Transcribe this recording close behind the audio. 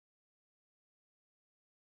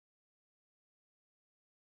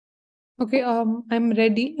Okay, I'm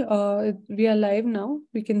ready. We are live now.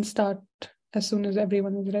 We can start as soon as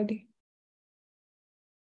everyone is ready.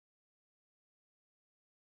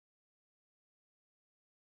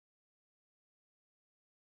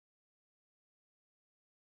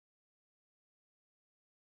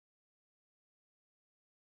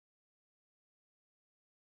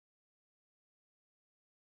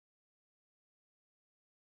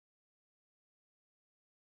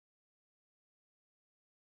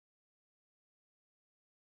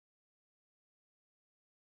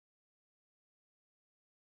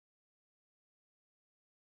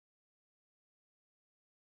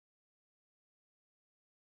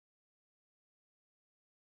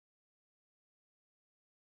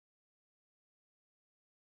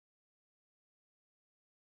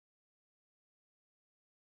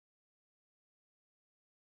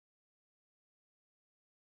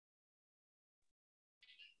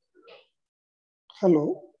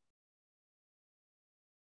 Hello.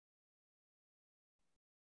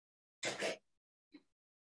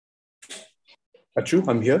 Achu,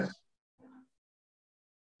 I'm here.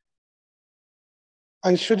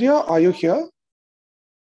 Aishwarya, are you here?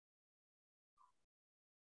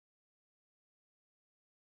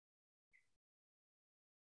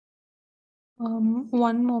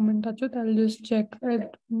 One moment, Achut. I'll just check. I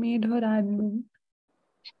made her admin.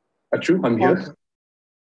 Achu, I'm here. Okay.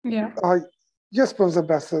 Yeah. Yes, Professor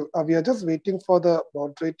Basil. We are just waiting for the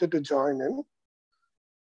moderator to join in.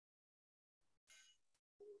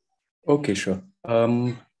 Okay, sure.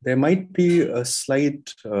 There might be a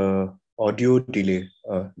slight audio delay.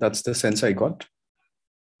 That's the sense I got.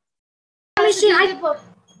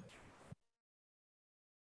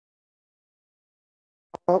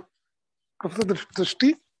 Professor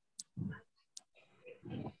Drishti?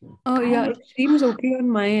 Yeah, it seems okay on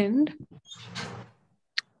my end.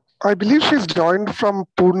 I believe she's joined from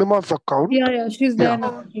Purnima's account. Yeah, she's there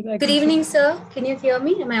now. Good evening, sir. Can you hear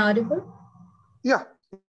me? Am I audible? Yeah,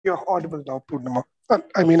 you're audible now, Purnima.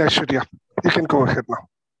 I mean, Aishwarya. You can go ahead now.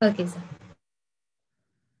 Okay, sir.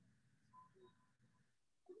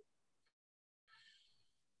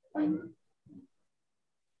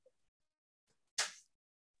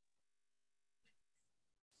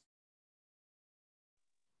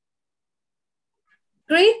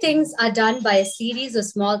 Great things are done by a series of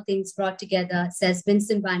small things brought together, says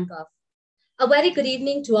Vincent van Gogh. A very good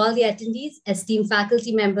evening to all the attendees, esteemed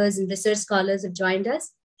faculty members and research scholars have joined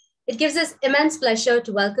us. It gives us immense pleasure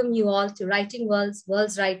to welcome you all to Writing Worlds,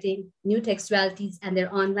 Worlds Writing, New Textualities and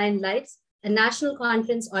Their Online Lives, a national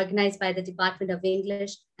conference organized by the Department of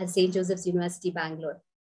English at St. Joseph's University, Bangalore.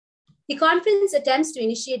 The conference attempts to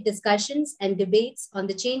initiate discussions and debates on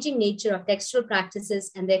the changing nature of textual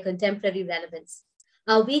practices and their contemporary relevance.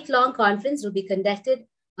 Our week-long conference will be conducted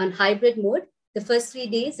on hybrid mode. The first 3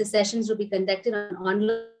 days, the sessions will be conducted on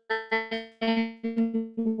online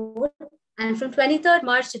mode. And from 23rd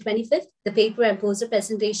March to 25th, the paper and poster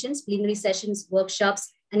presentations, plenary sessions,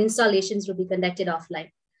 workshops, and installations will be conducted offline.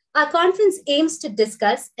 Our conference aims to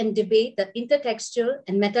discuss and debate the intertextual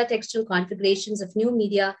and metatextual configurations of new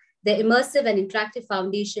media, their immersive and interactive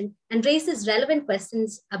foundation, and raises relevant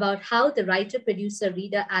questions about how the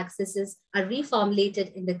writer-producer-reader accesses are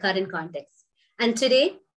reformulated in the current context. And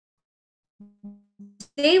today,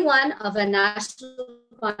 day one of our national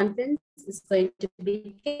conference is going to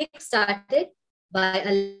be kick-started by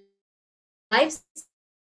a live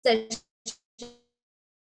session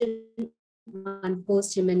on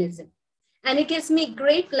post-humanism. And it gives me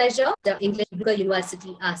great pleasure, the English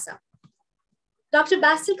University, Assam. Dr.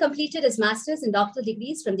 Basil completed his master's and doctoral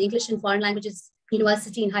degrees from the English and Foreign Languages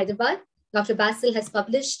University in Hyderabad. Dr. Basil has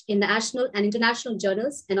published in national and international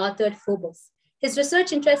journals and authored 4 books. His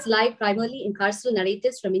research interests lie primarily in carceral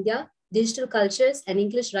narratives from India, digital cultures, and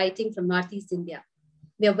English writing from Northeast India.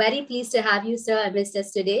 We are very pleased to have you, sir, amidst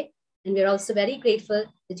us today. And we're also very grateful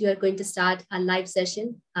that you are going to start our live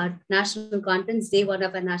session, our national conference, day one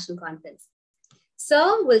of our national conference.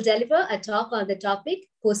 Sir will deliver a talk on the topic,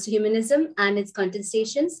 Post-Humanism and its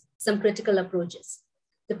Contestations, Some Critical Approaches.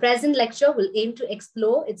 The present lecture will aim to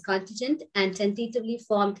explore its contingent and tentatively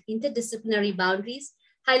formed interdisciplinary boundaries,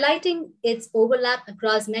 highlighting its overlap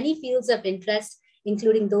across many fields of interest,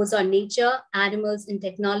 including those on nature, animals, and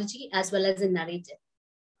technology, as well as in narrative.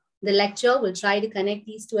 The lecture will try to connect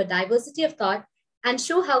these to a diversity of thought and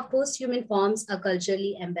show how post-human forms are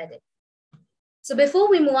culturally embedded. So before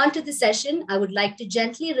we move on to the session, I would like to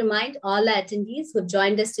gently remind all our attendees who have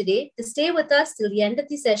joined us today to stay with us till the end of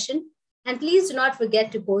the session. And please do not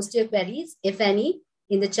forget to post your queries, if any,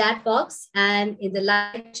 in the chat box and in the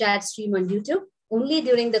live chat stream on YouTube, only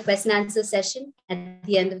during the question and answer session at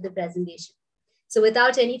the end of the presentation. So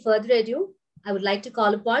without any further ado, I would like to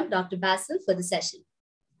call upon Dr. Basil for the session.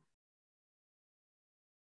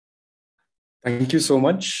 Thank you so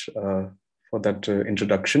much for that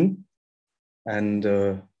introduction. And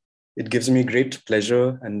it gives me great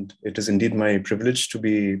pleasure, and it is indeed my privilege to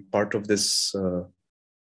be part of this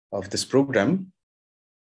program.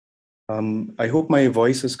 I hope my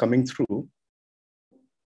voice is coming through.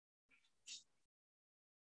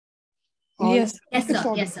 Yes. Yes,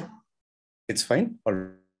 sir. Yes, sir. It's fine?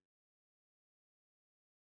 Or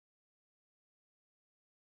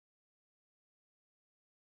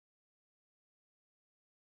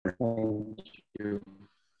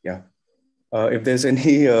yeah. If there's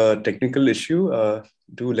any technical issue,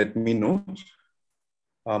 do let me know.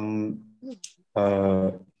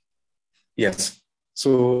 Yes.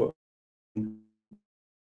 So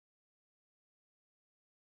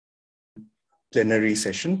plenary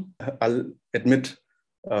session, I'll admit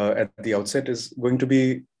at the outset, is going to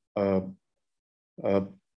be on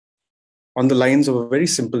the lines of a very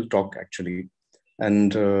simple talk, actually.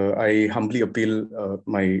 And I humbly appeal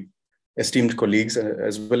my esteemed colleagues,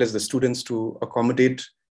 as well as the students, to accommodate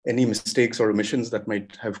any mistakes or omissions that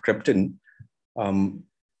might have crept in.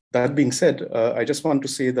 That being said, I just want to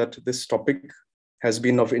say that this topic has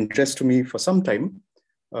been of interest to me for some time,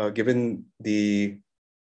 given the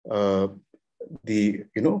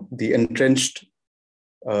entrenched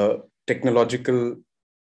technological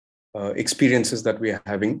experiences that we are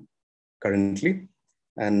having currently.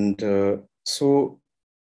 And so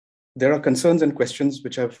there are concerns and questions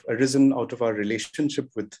which have arisen out of our relationship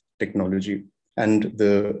with technology and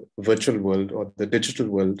the virtual world or the digital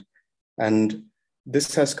world. And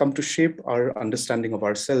this has come to shape our understanding of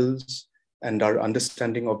ourselves and our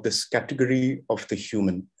understanding of this category of the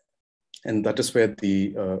human. And that is where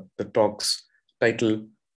the talk's title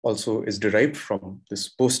also is derived from, this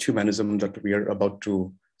post-humanism that we are about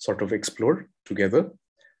to sort of explore together.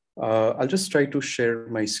 I'll just try to share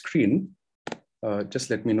my screen. Just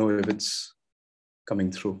let me know if it's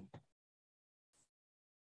coming through.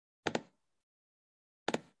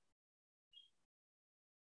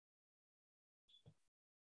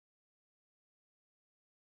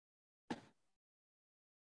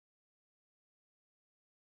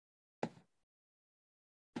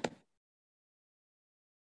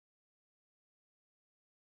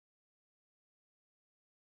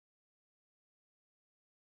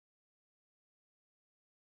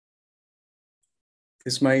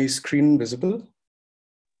 Is my screen visible?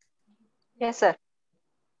 Yes, sir.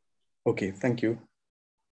 Okay, thank you.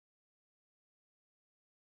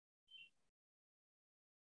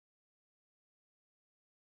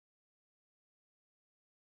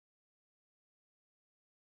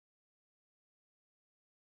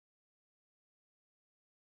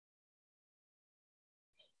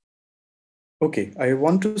 Okay, I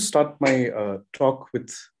want to start my talk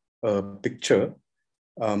with a picture,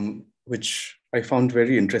 which I found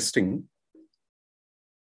very interesting.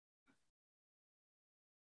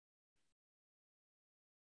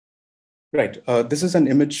 Right, this is an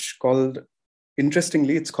image called,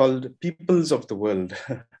 interestingly, it's called Peoples of the World.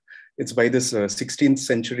 It's by this 16th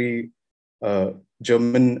century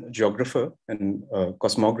German geographer and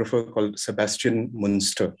cosmographer called Sebastian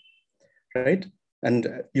Münster, right?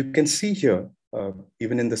 And you can see here,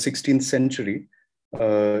 even in the 16th century,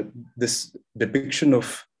 this depiction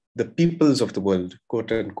of the peoples of the world,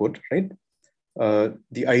 quote unquote, right?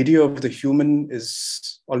 The idea of the human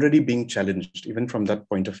is already being challenged, even from that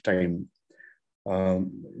point of time.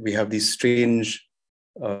 We have these strange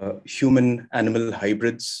human-animal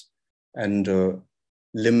hybrids and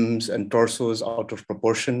limbs and torsos out of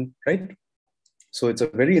proportion, right? So it's a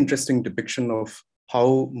very interesting depiction of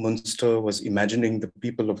how Münster was imagining the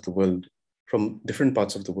people of the world from different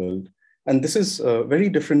parts of the world. And this is very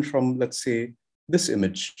different from, let's say, this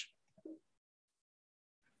image.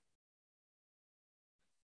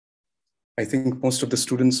 I think most of the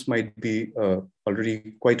students might be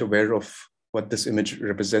already quite aware of what this image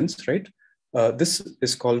represents, right? This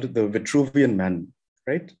is called the Vitruvian Man,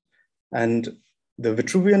 right? And the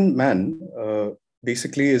Vitruvian Man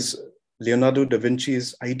basically is Leonardo da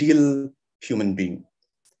Vinci's ideal human being.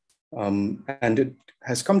 And it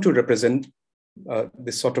has come to represent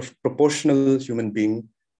this sort of proportional human being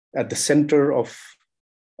at the center of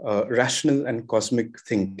rational and cosmic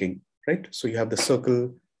thinking, right? So you have the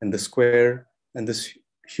circle and the square and this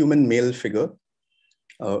human male figure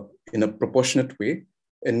in a proportionate way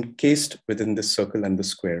encased within this circle and the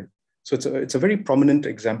square. So it's a very prominent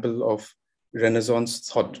example of Renaissance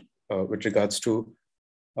thought with regards to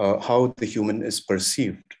how the human is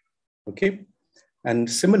perceived, okay? And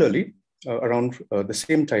similarly, around the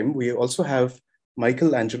same time, we also have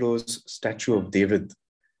Michelangelo's statue of David.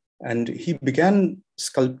 And he began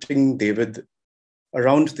sculpting David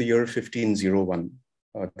around the year 1501.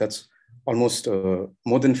 That's almost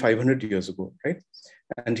more than 500 years ago, right?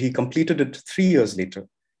 And he completed it 3 years later.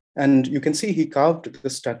 And you can see he carved the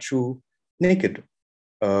statue naked.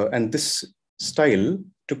 And this style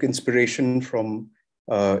took inspiration from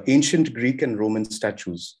ancient Greek and Roman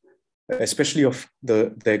statues, especially of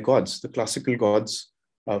their gods, the classical gods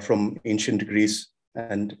from ancient Greece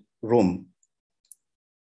and Rome.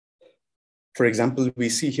 For example, we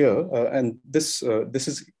see here, and this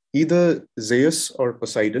is either Zeus or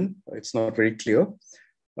Poseidon. It's not very clear.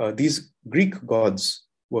 These Greek gods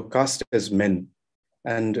were cast as men.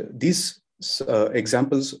 And these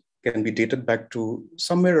examples can be dated back to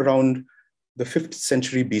somewhere around the 5th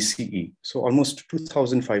century BCE, so almost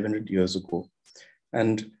 2,500 years ago.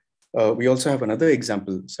 And we also have another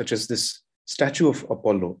example, such as this statue of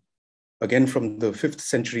Apollo, again from the 5th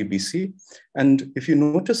century BC. And if you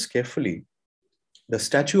notice carefully, the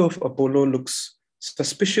statue of Apollo looks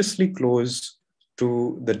suspiciously close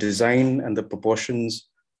to the design and the proportions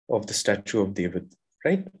of the statue of David,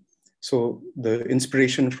 right? So the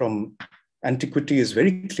inspiration from antiquity is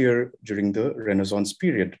very clear during the Renaissance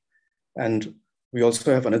period. And we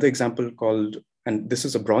also have another example called, and this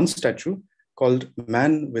is a bronze statue, called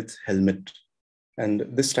Man with Helmet. And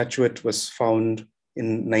this statuette was found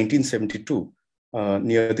in 1972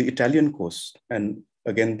 near the Italian coast. And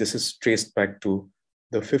again, this is traced back to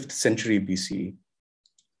the 5th century BCE.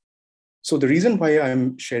 So the reason why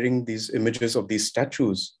I'm sharing these images of these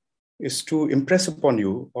statues is to impress upon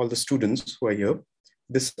you, all the students who are here,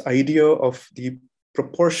 this idea of the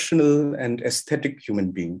proportional and aesthetic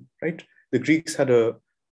human being, right? The Greeks had a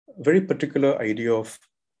very particular idea of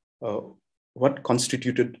what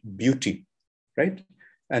constituted beauty, right?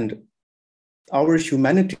 And our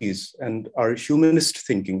humanities and our humanist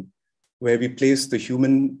thinking, where we place the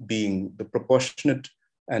human being, the proportionate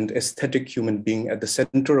and aesthetic human being at the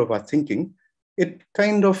center of our thinking, it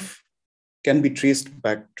kind of can be traced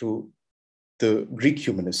back to the Greek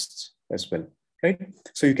humanists as well, right?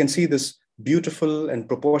 So you can see this beautiful and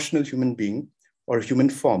proportional human being or human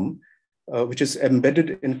form, which is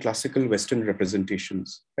embedded in classical Western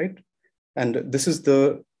representations, right? And this is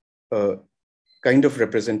the kind of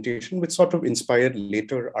representation which sort of inspired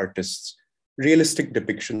later artists, realistic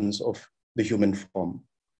depictions of the human form.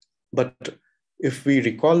 But if we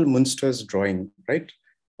recall Münster's drawing, right,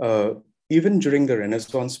 even during the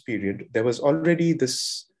Renaissance period, there was already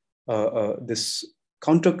this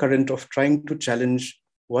countercurrent of trying to challenge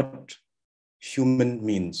what human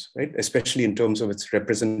means, right? Especially in terms of its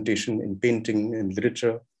representation in painting, in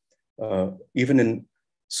literature, even in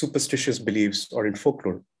superstitious beliefs or in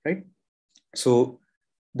folklore, right? So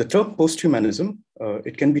the term post-humanism,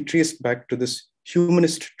 it can be traced back to this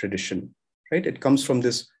humanist tradition, right? It comes from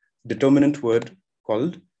this determinant word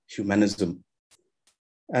called humanism.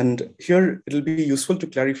 And here it'll be useful to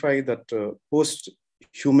clarify that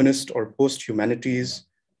post-humanist or post-humanities,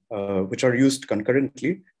 which are used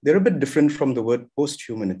concurrently, they're a bit different from the word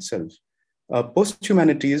post-human itself.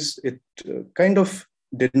 Post-humanities, it kind of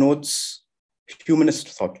denotes humanist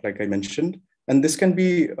thought, like I mentioned, and this can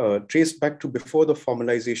be traced back to before the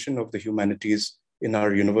formalization of the humanities in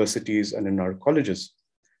our universities and in our colleges.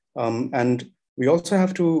 And we also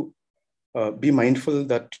have to be mindful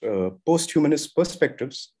that post-humanist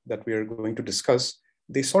perspectives that we are going to discuss,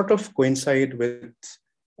 they sort of coincide with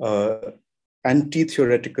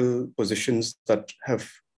anti-theoretical positions that have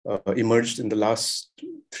emerged in the last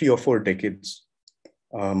 3 or 4 decades.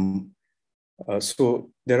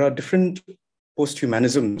 So there are different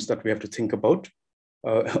post-humanisms that we have to think about.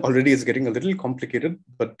 Already it's getting a little complicated,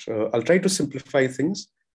 but I'll try to simplify things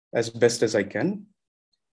as best as I can.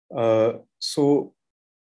 So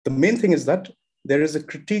the main thing is that there is a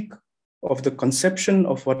critique of the conception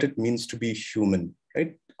of what it means to be human,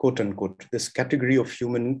 right? Quote unquote, this category of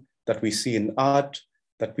human that we see in art,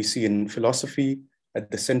 that we see in philosophy, at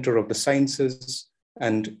the center of the sciences,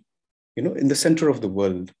 and in the center of the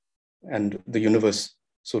world and the universe,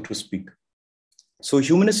 so to speak. So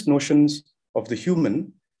humanist notions of the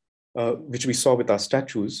human, which we saw with our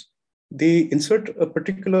statues, they insert a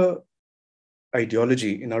particular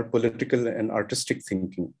ideology in our political and artistic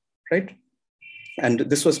thinking, right? And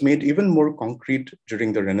this was made even more concrete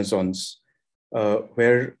during the Renaissance,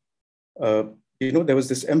 where there was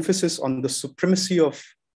this emphasis on the supremacy of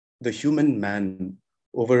the human man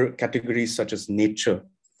over categories such as nature,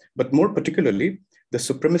 but more particularly, the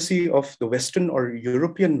supremacy of the Western or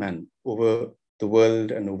European man over the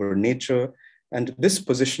world and over nature. And this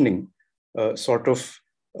positioning sort of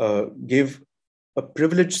gave a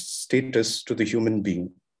privileged status to the human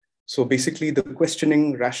being. So basically, the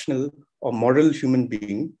questioning, rational, or moral human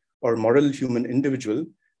being or moral human individual,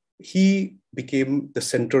 he became the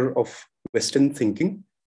center of Western thinking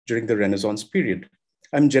during the Renaissance period.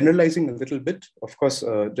 I'm generalizing a little bit, of course,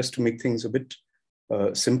 just to make things a bit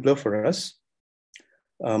simpler for us.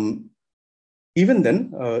 Even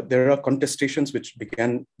then, there are contestations which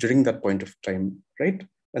began during that point of time, right?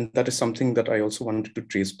 And that is something that I also wanted to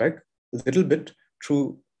trace back a little bit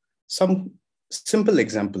through some simple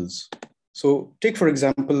examples. So take, for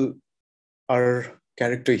example, our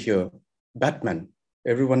character here, Batman.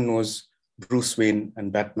 Everyone knows Bruce Wayne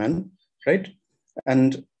and Batman, right?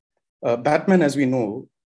 And Batman, as we know,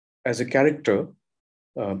 as a character,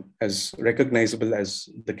 as recognizable as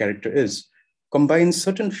the character is, combines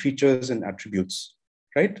certain features and attributes,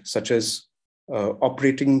 right? Such as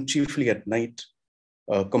operating chiefly at night,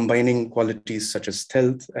 combining qualities such as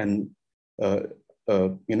stealth and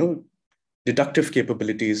deductive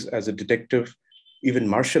capabilities as a detective, even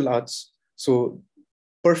martial arts. So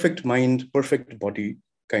perfect mind, perfect body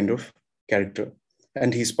kind of character.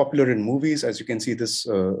 And he's popular in movies, as you can see this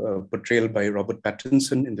portrayal by Robert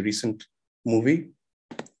Pattinson in the recent movie.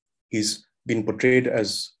 He's been portrayed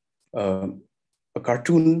as a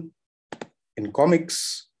cartoon in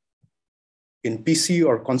comics, in PC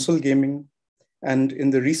or console gaming. And in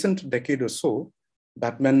the recent decade or so,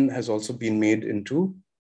 Batman has also been made into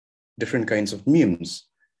different kinds of memes.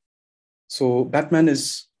 So Batman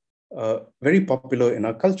is very popular in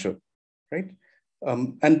our culture, right?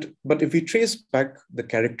 But if we trace back the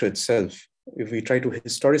character itself, if we try to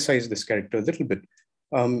historicize this character a little bit,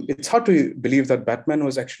 it's hard to believe that Batman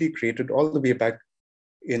was actually created all the way back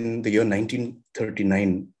in the year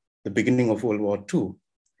 1939, the beginning of World War II,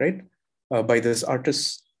 right? By this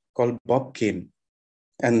artist called Bob Kane.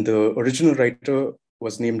 And the original writer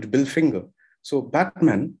was named Bill Finger. So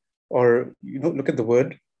Batman, or look at the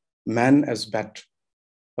word man as bat.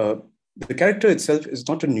 The character itself is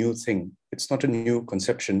not a new thing. It's not a new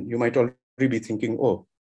conception. You might already be thinking, oh,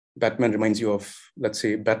 Batman reminds you of, let's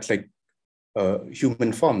say, bat-like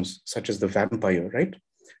human forms, such as the vampire, right?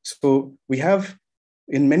 So we have,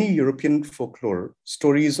 in many European folklore,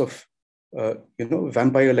 stories of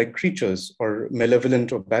vampire-like creatures or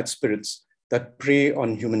malevolent or bad spirits that prey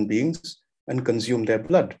on human beings and consume their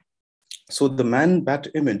blood. So the man-bat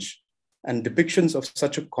image and depictions of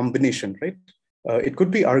such a combination, right? It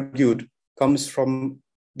could be argued comes from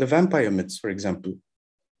the vampire myths, for example,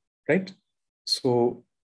 right? So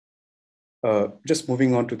just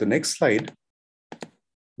moving on to the next slide,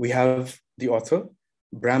 we have the author,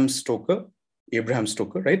 Abraham Stoker,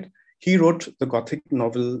 right? He wrote the Gothic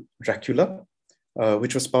novel Dracula,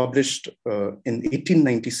 which was published in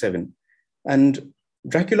 1897. And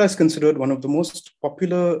Dracula is considered one of the most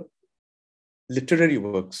popular literary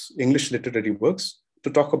works, English literary works, to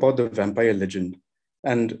talk about the vampire legend.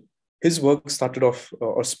 And his work started off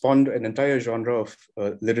or spawned an entire genre of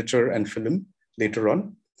literature and film later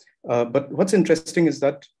on. But what's interesting is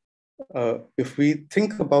that if we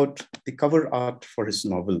think about the cover art for his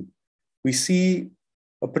novel, we see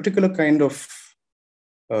a particular kind of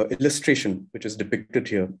illustration, which is depicted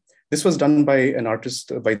here. This was done by an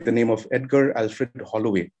artist by the name of Edgar Alfred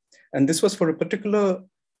Holloway. And this was for a particular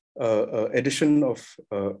edition of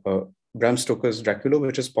Bram Stoker's Dracula,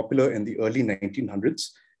 which is popular in the early 1900s.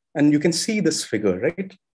 And you can see this figure,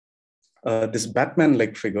 right? This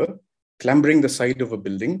Batman-like figure clambering the side of a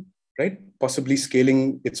building, right? Possibly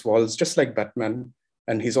scaling its walls, just like Batman.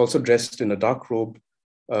 And he's also dressed in a dark robe,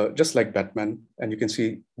 just like Batman. And you can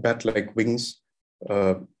see bat-like wings,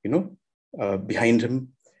 behind him.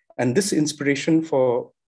 And this inspiration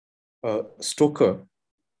for Stoker,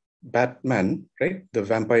 Batman, right, the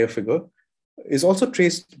vampire figure, is also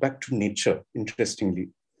traced back to nature, interestingly.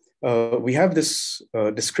 We have this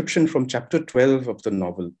description from chapter 12 of the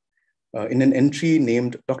novel in an entry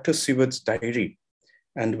named Dr. Seward's Diary.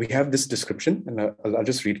 And we have this description, and I'll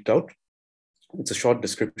just read it out. It's a short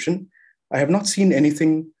description. I have not seen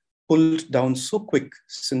anything pulled down so quick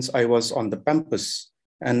since I was on the pampas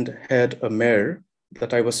and had a mare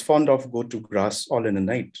that I was fond of go to grass all in a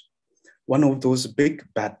night. One of those big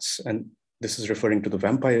bats, and this is referring to the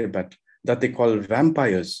vampire bat, that they call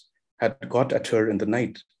vampires, had got at her in the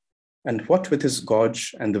night. And what with his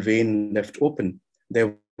gorge and the vein left open,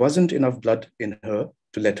 there wasn't enough blood in her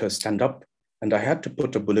to let her stand up, and I had to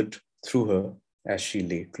put a bullet through her as she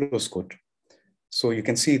lay, close quote. So you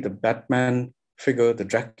can see the Batman figure, the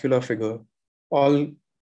Dracula figure, all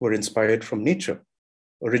were inspired from nature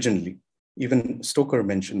originally. Even Stoker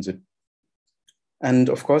mentions it. And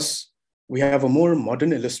of course, we have a more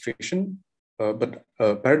modern illustration but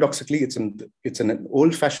paradoxically, it's in an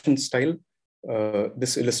old-fashioned style.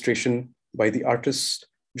 This illustration by the artist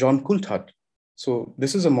John Coulthard. So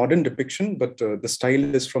this is a modern depiction, but the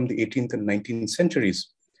style is from the 18th and 19th centuries.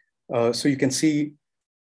 So you can see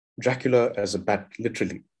Dracula as a bat,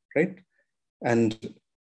 literally, right? And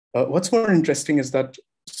what's more interesting is that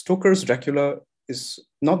Stoker's Dracula is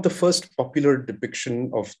not the first popular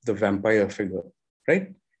depiction of the vampire figure,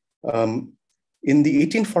 right? In the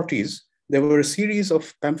 1840s, there were a series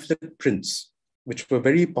of pamphlet prints which were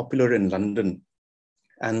very popular in London.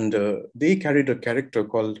 And they carried a character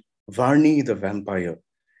called Varney the Vampire.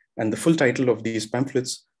 And the full title of these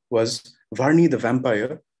pamphlets was Varney the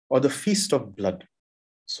Vampire, or the Feast of Blood.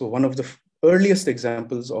 So one of the earliest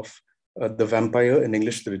examples of the vampire in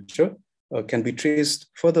English literature can be traced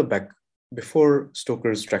further back before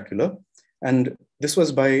Stoker's Dracula. And this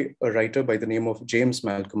was by a writer by the name of James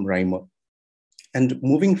Malcolm Rymer. And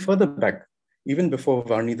moving further back, even before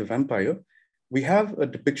Varney the Vampire, we have a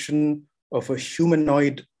depiction of a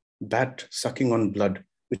humanoid bat sucking on blood,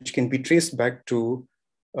 which can be traced back to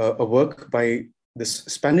a work by this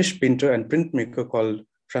Spanish painter and printmaker called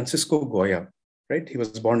Francisco Goya, right? He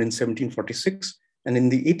was born in 1746. And in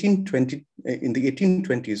the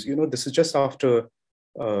 1820s, this is just after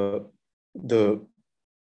the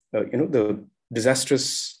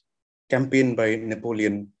disastrous campaign by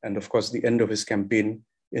Napoleon, and of course the end of his campaign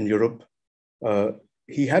in Europe.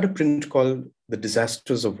 He had a print called The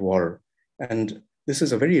Disasters of War. And this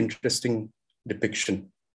is a very interesting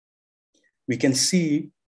depiction. We can see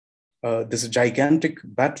this gigantic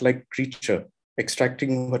bat-like creature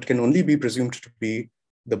extracting what can only be presumed to be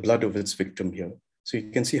the blood of its victim here. So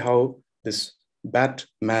you can see how this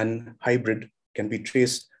bat-man hybrid can be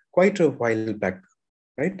traced quite a while back,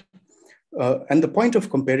 right? And the point of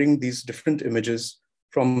comparing these different images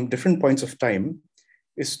from different points of time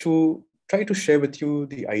is to try to share with you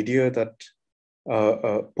the idea that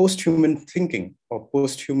post-human thinking or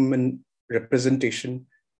post-human representation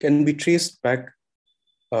can be traced back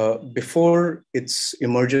before its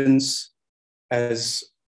emergence as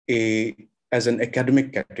an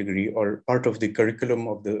academic category or part of the curriculum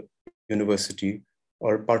of the university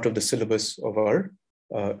or part of the syllabus of our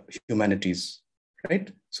humanities,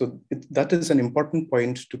 right? So that is an important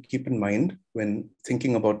point to keep in mind when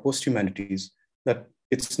thinking about post-humanities, that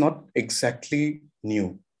it's not exactly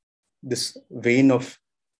new. This vein of,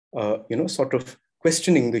 sort of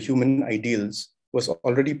questioning the human ideals was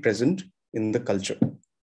already present in the culture.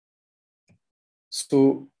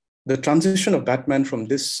 So the transition of Batman from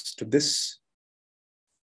this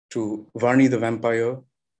to Varney the Vampire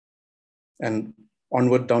and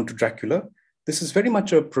onward down to Dracula, this is very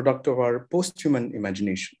much a product of our post-human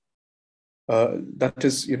imagination. That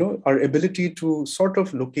is, our ability to sort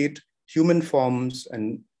of locate human forms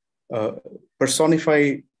and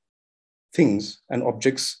personify things and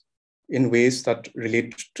objects in ways that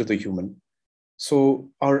relate to the human. So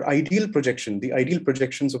our ideal projection, the ideal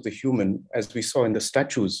projections of the human, as we saw in the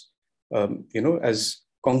statues, as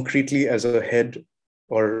concretely as a head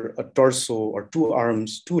or a torso or two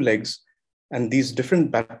arms, two legs, and these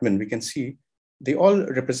different Batmen, we can see, they all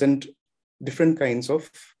represent different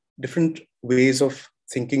ways of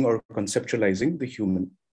thinking or conceptualizing the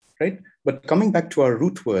human, right? But coming back to our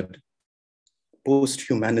root word,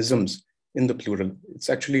 post-humanisms in the plural, it's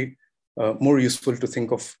actually more useful to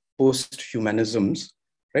think of post-humanisms,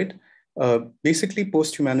 right? Basically,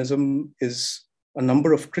 post-humanism is a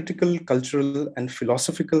number of critical, cultural, and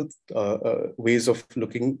philosophical ways of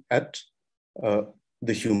looking at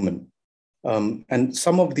the human. And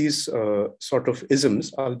some of these sort of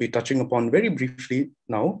isms I'll be touching upon very briefly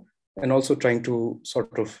now, and also trying to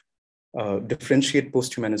sort of differentiate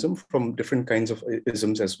post-humanism from different kinds of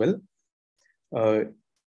isms as well.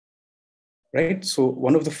 Right, so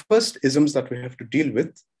one of the first isms that we have to deal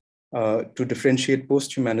with to differentiate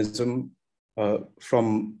post-humanism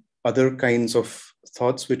from other kinds of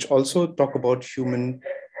thoughts, which also talk about human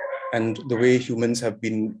and the way humans have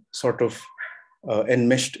been sort of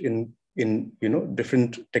enmeshed in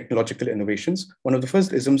different technological innovations. One of the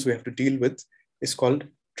first isms we have to deal with is called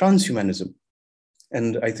transhumanism.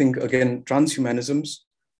 And I think, again, transhumanisms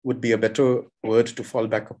would be a better word to fall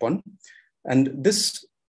back upon. And this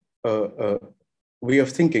way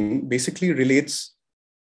of thinking basically relates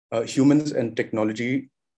humans and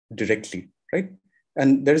technology directly, right?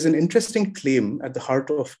 And there is an interesting claim at the heart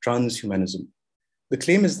of transhumanism. The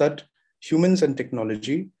claim is that humans and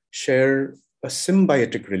technology share a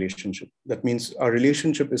symbiotic relationship. That means our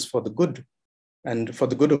relationship is for the good and for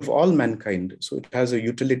the good of all mankind. So it has a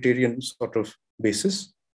utilitarian sort of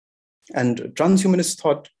basis. And transhumanist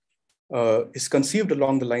thought is conceived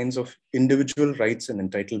along the lines of individual rights and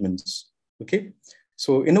entitlements. Okay,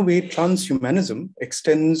 so in a way, transhumanism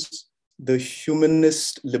extends the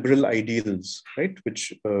humanist liberal ideals, right,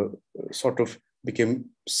 which sort of became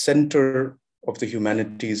center of the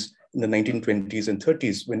humanities in the 1920s and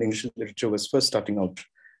 30s when English literature was first starting out.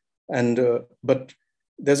 And but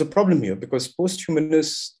there's a problem here because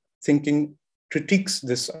post-humanist thinking critiques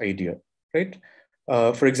this idea, right?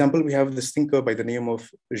 For example, we have this thinker by the name of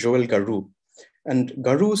Joël Garou, and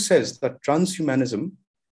Garou says that transhumanism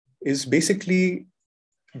is basically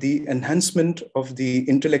the enhancement of the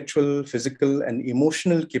intellectual, physical, and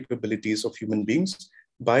emotional capabilities of human beings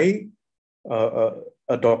by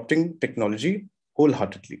adopting technology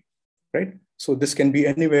wholeheartedly, right? So this can be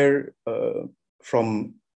anywhere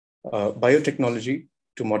from biotechnology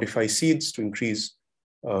to modify seeds to increase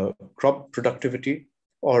crop productivity,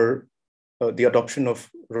 or the adoption of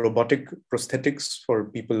robotic prosthetics for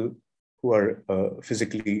people who are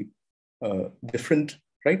physically different,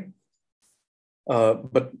 right?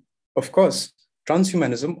 But of course,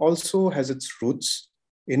 transhumanism also has its roots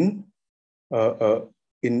in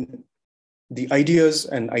the ideas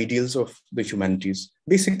and ideals of the humanities.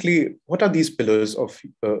 Basically, what are these pillars of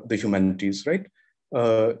the humanities, right?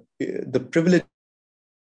 The privileging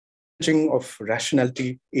of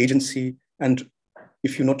rationality, agency, and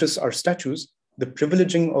if you notice our statues, the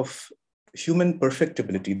privileging of human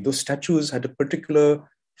perfectibility. Those statues had a particular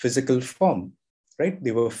physical form, right?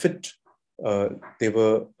 They were fit, they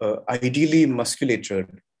were ideally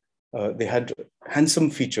musculatured, they had handsome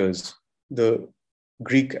features, the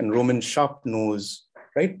Greek and Roman sharp nose,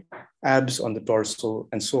 right? Abs on the torso,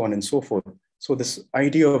 and so on and so forth. So this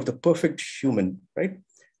idea of the perfect human, right?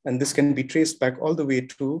 And this can be traced back all the way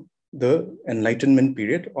to the Enlightenment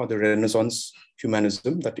period or the Renaissance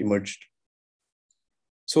humanism that emerged.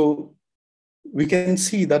 So we can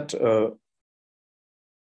see that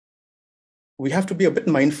we have to be a bit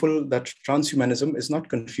mindful that transhumanism is not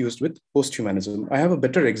confused with post-humanism. I have a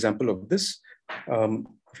better example of this,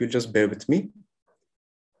 if you'll just bear with me.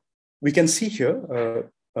 We can see here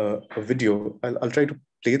a video. I'll try to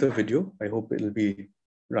play the video. I hope it'll be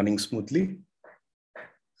running smoothly.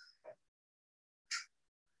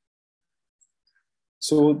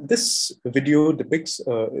 So this video depicts,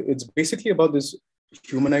 it's basically about this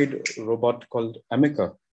humanoid robot called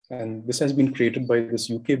Amica. And this has been created by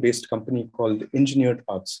this UK-based company called Engineered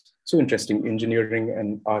Arts. So interesting, engineering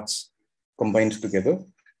and arts combined together.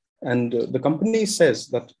 And the company says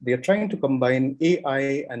that they are trying to combine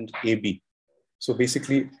AI and AB. So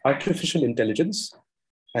basically artificial intelligence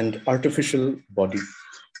and artificial body.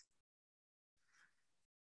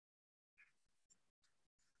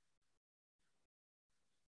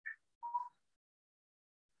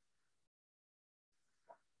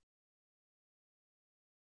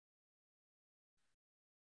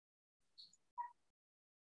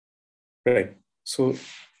 Right. So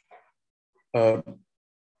the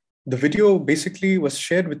video basically was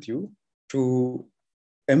shared with you to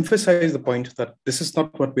emphasize the point that this is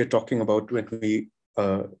not what we're talking about when we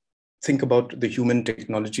think about the human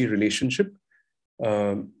technology relationship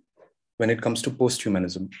when it comes to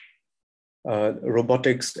post-humanism.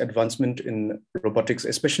 Robotics, advancement in robotics,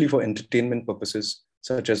 especially for entertainment purposes,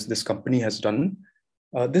 such as this company has done.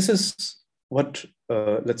 This is what,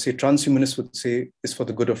 let's say, transhumanists would say is for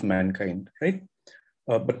the good of mankind, right?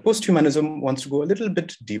 But post-humanism wants to go a little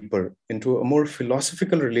bit deeper into a more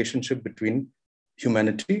philosophical relationship between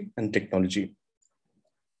humanity and technology.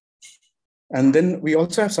 And then we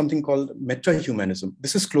also have something called meta-humanism.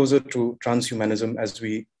 This is closer to transhumanism as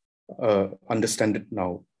we understand it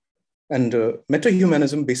now. And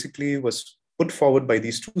meta-humanism basically was put forward by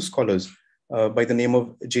these two scholars by the name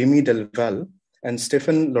of Jamie Delval and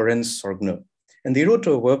Stephen Lorenz Sorgner. And they wrote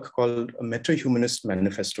a work called a Meta-Humanist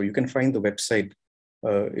Manifesto. You can find the website.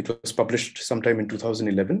 It was published sometime in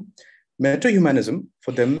 2011. Meta-humanism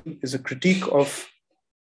for them is a critique of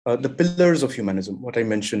the pillars of humanism, what I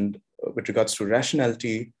mentioned with regards to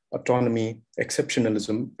rationality, autonomy,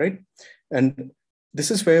 exceptionalism, right? And this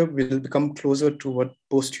is where we'll become closer to what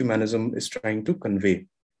post-humanism is trying to convey.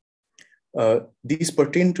 These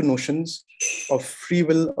pertain to notions of free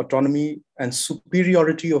will, autonomy, and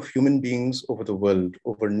superiority of human beings over the world,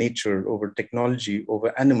 over nature, over technology,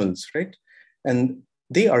 over animals, right? And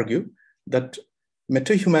they argue that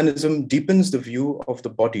meta-humanism deepens the view of the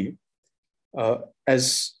body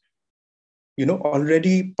as, you know,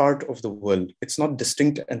 already part of the world. It's not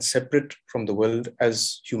distinct and separate from the world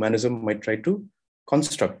as humanism might try to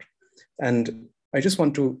construct. And I just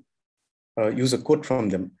want to use a quote from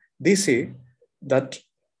them. They say that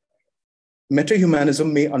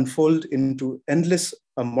meta-humanism may unfold into endless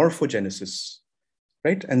a morphogenesis,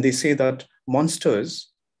 right? And they say that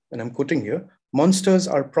monsters, and I'm quoting here, monsters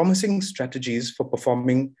are promising strategies for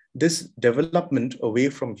performing this development away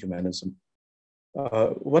from humanism.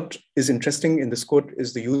 What is interesting in this quote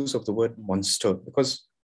is the use of the word monster, because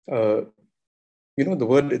the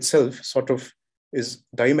word itself sort of is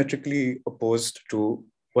diametrically opposed to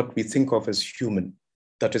what we think of as human,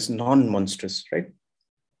 that is non-monstrous, right?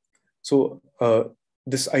 So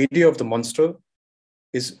this idea of the monster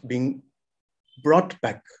is being brought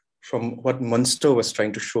back from what Munster was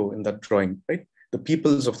trying to show in that drawing, right? The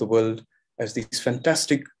peoples of the world as these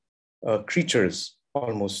fantastic creatures,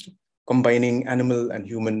 almost combining animal and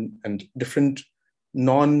human and different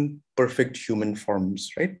non-perfect human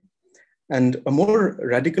forms, right? And a more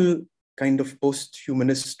radical kind of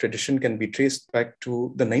post-humanist tradition can be traced back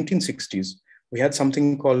to the 1960s. We had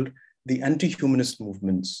something called the anti-humanist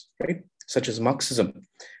movements, right? Such as Marxism.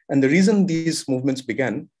 And the reason these movements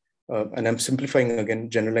began, and I'm simplifying again,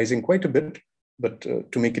 generalizing quite a bit, but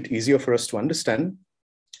to make it easier for us to understand,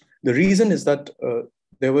 the reason is that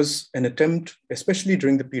there was an attempt, especially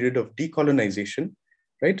during the period of decolonization,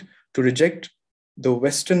 right, to reject the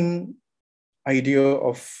Western idea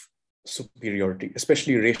of superiority,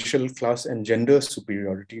 especially racial, class, and gender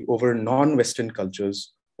superiority over non-Western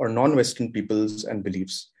cultures or non-Western peoples and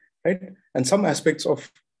beliefs, right? And some aspects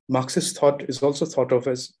of Marxist thought is also thought of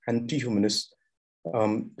as anti-humanist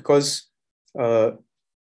because the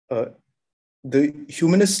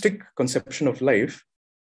humanistic conception of life,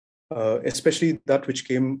 especially that which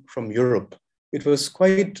came from Europe, it was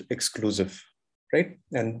quite exclusive, right?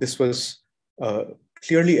 And this was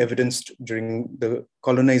clearly evidenced during the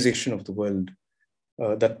colonization of the world,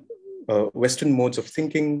 that Western modes of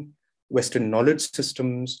thinking, Western knowledge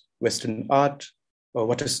systems, Western art,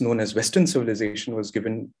 what is known as Western civilization was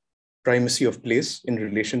given primacy of place in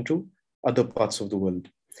relation to other parts of the world.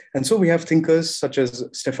 And so we have thinkers such as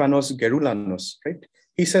Stefanos Geroulanos, right?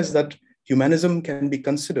 He says that humanism can be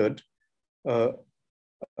considered a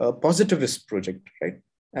positivist project, right?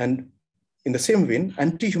 And in the same vein,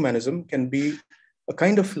 anti-humanism can be a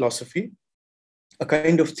kind of philosophy, a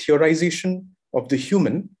kind of theorization of the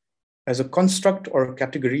human as a construct or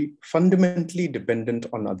category fundamentally dependent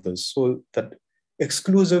on others. So that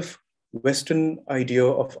exclusive Western idea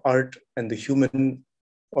of art and the human,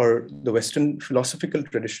 or the Western philosophical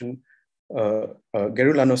tradition,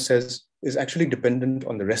 Geroulanos says, is actually dependent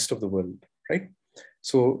on the rest of the world, right?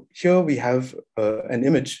 So here we have an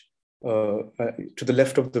image to the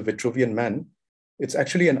left of the Vitruvian Man. It's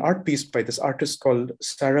actually an art piece by this artist called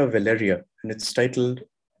Sara Valeria, and it's titled,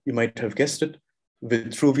 you might have guessed it,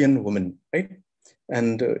 Vitruvian Woman, right?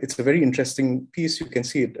 And it's a very interesting piece. You can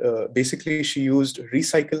see it. Basically, she used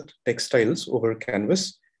recycled textiles over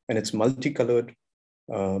canvas, and it's multicolored,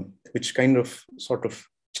 which kind of sort of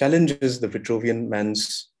challenges the Vitruvian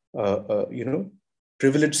man's,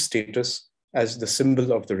 privileged status as the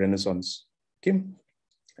symbol of the Renaissance. Okay,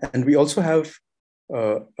 and we also have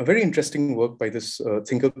a very interesting work by this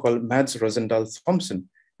thinker called Mads Rosendahl Thompson,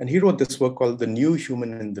 and he wrote this work called The New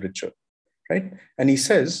Human in Literature, right? And he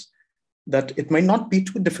says that it might not be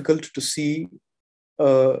too difficult to see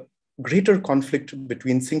a greater conflict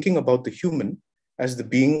between thinking about the human as the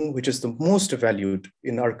being which is the most valued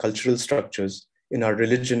in our cultural structures, in our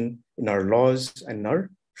religion, in our laws, and in our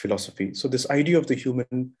philosophy. So this idea of the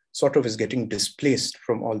human sort of is getting displaced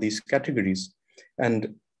from all these categories.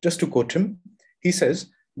 And just to quote him, he says,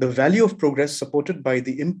 the value of progress supported by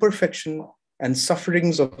the imperfection and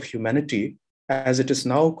sufferings of humanity as it is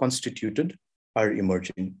now constituted are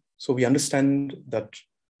emerging. So we understand that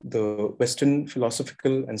the Western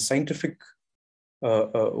philosophical and scientific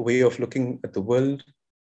way of looking at the world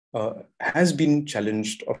has been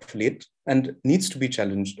challenged of late and needs to be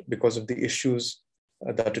challenged because of the issues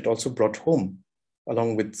that it also brought home,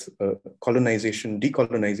 along with colonization,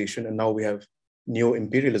 decolonization, and now we have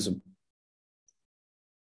neo-imperialism.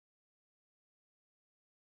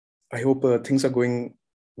 I hope things are going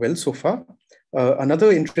well so far.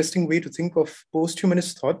 Another interesting way to think of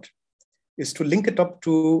post-humanist thought is to link it up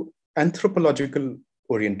to anthropological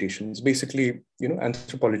orientations, basically,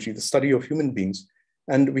 anthropology, the study of human beings.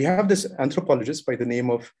 And we have this anthropologist by the name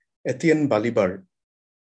of Etienne Balibar,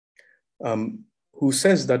 who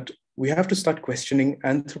says that we have to start questioning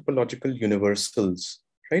anthropological universals,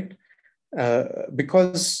 right?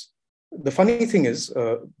 Because the funny thing is,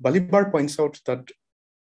 Balibar points out that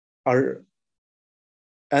our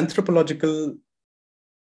anthropological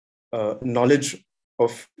knowledge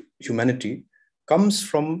of humanity comes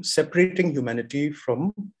from separating humanity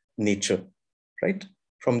from nature, right?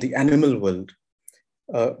 From the animal world.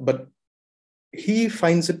 But he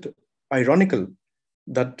finds it ironical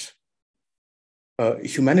that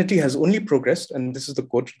humanity has only progressed, and this is the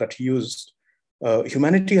quote that he used,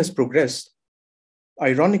 humanity has progressed,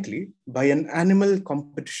 ironically, by an animal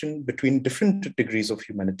competition between different degrees of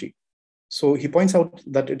humanity. So he points out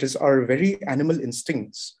that it is our very animal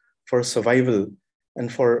instincts for survival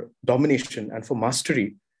and for domination and for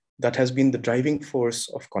mastery that has been the driving force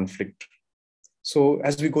of conflict. So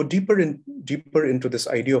as we go deeper into this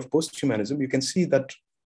idea of post-humanism, you can see that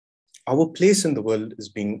our place in the world is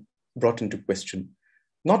being brought into question,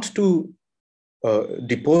 not to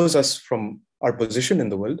depose us from our position in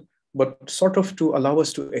the world, but sort of to allow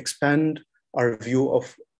us to expand our view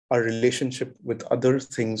of our relationship with other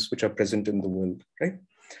things which are present in the world, right?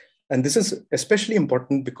 And this is especially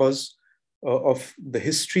important because of the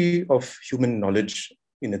history of human knowledge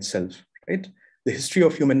in itself, right? The history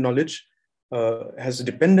of human knowledge has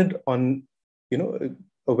depended on,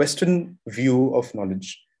 a Western view of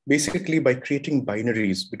knowledge, basically by creating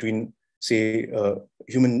binaries between, say,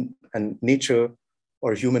 human and nature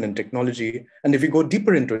or human and technology. And if we go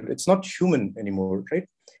deeper into it, it's not human anymore, right?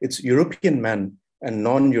 It's European man and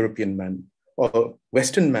non-European man, or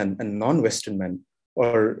Western man and non-Western man,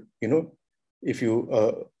 or, if you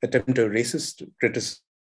attempt a racist criticism,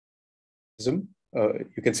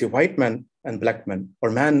 you can say white man and black man,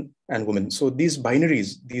 or man and woman. So these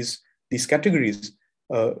binaries, these categories,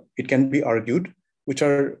 it can be argued, which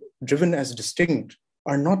are driven as distinct,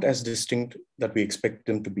 are not as distinct that we expect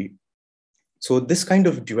them to be. So this kind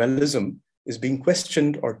of dualism is being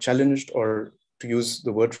questioned or challenged, or to use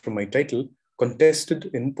the word from my title,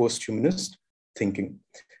 contested in post-humanist thinking.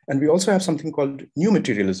 And we also have something called new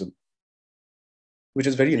materialism, which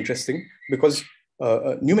is very interesting because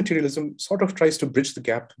new materialism sort of tries to bridge the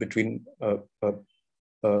gap between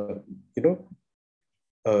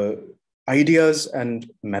ideas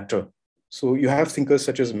and matter. So you have thinkers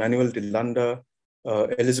such as Manuel de Landa,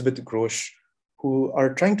 Elizabeth Grosz, who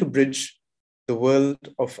are trying to bridge the world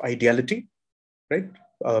of ideality, right?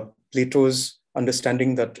 Plato's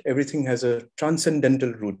understanding that everything has a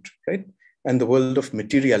transcendental root, right? And the world of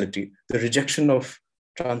materiality, the rejection of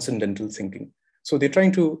transcendental thinking. So they're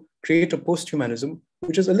trying to create a post-humanism,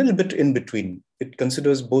 which is a little bit in between. It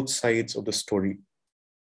considers both sides of the story.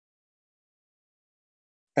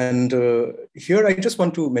 And here I just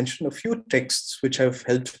want to mention a few texts which have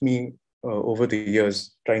helped me over the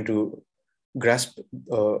years trying to grasp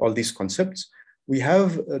all these concepts. We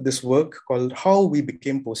have this work called How We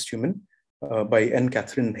Became Posthuman by N.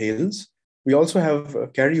 Catherine Hales. We also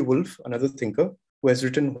have Carrie Wolf, another thinker, who has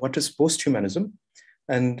written What is Posthumanism?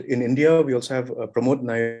 And in India, we also have Pramod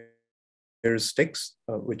Nair's text,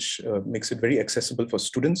 which makes it very accessible for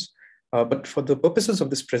students. But for the purposes of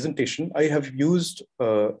this presentation, I have used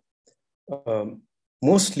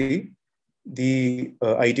mostly the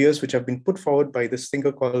ideas which have been put forward by this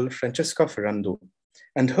thinker called Francesca Ferrando.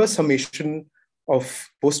 And her summation of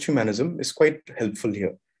posthumanism is quite helpful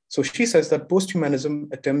here. So she says that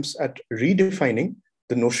posthumanism attempts at redefining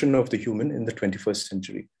the notion of the human in the 21st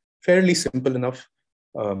century. Fairly simple enough,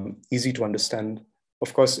 easy to understand.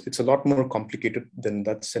 Of course, it's a lot more complicated than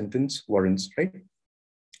that sentence warrants, right?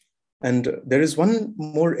 And there is one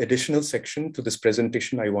more additional section to this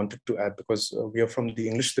presentation I wanted to add, because we are from the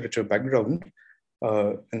English literature background,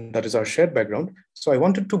 and that is our shared background. So I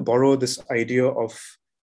wanted to borrow this idea of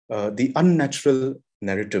the unnatural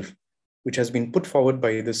narrative, which has been put forward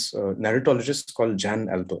by this narratologist called Jan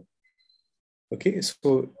Albert. Okay,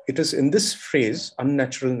 so it is in this phrase,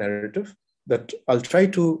 unnatural narrative, that I'll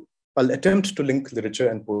attempt to link literature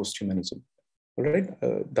and posthumanism. All right,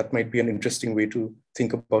 that might be an interesting way to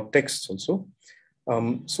think about texts also.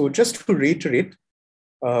 So just to reiterate,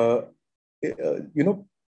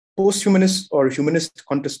 post-humanist or humanist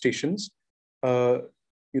contestations,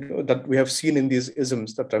 that we have seen in these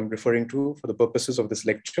isms that I'm referring to for the purposes of this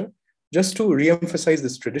lecture, just to re-emphasize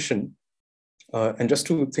this tradition and just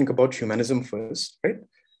to think about humanism first, right?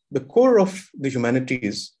 The core of the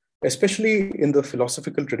humanities, especially in the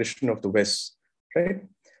philosophical tradition of the West, right,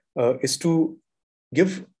 is to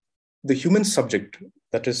give the human subject,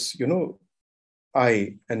 that is,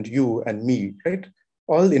 I and you and me, right,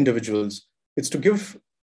 all individuals, it's to give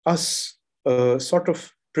us a sort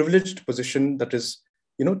of privileged position, that is,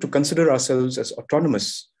 to consider ourselves as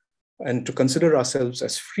autonomous and to consider ourselves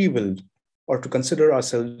as free-willed, or to consider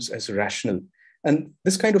ourselves as rational. And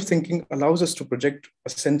this kind of thinking allows us to project a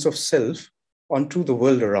sense of self onto the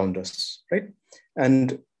world around us, right?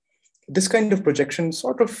 And this kind of projection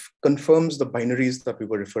sort of confirms the binaries that we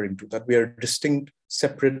were referring to, that we are distinct,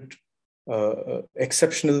 separate,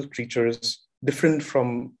 exceptional creatures, different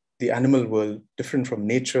from the animal world, different from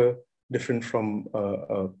nature, different from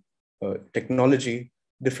technology,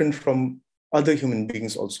 different from other human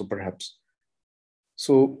beings also, perhaps.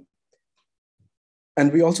 So,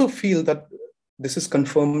 and we also feel that this is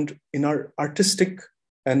confirmed in our artistic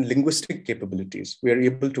and linguistic capabilities. We are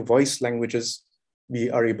able to voice languages, we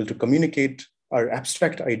are able to communicate our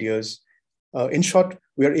abstract ideas. In short,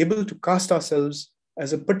 we are able to cast ourselves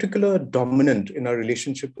as a particular dominant in our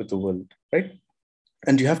relationship with the world, right?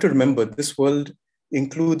 And you have to remember, this world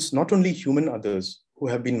includes not only human others who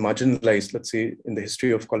have been marginalized, let's say, in the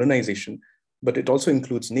history of colonization, but it also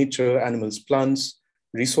includes nature, animals, plants,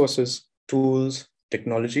 resources, tools,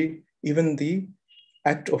 technology, even the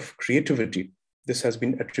act of creativity. This has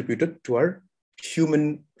been attributed to our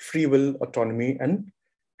human free will, autonomy, and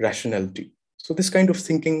rationality. So this kind of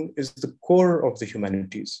thinking is the core of the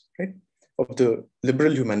humanities, right? Of the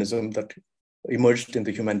liberal humanism that emerged in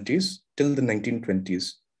the humanities till the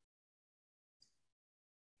 1920s.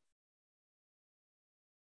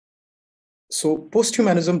 So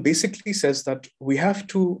post-humanism basically says that we have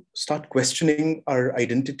to start questioning our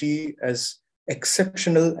identity as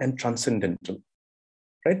exceptional and transcendental,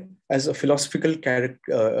 right? As a philosophical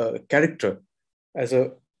character, as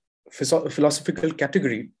a philosophical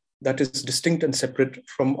category that is distinct and separate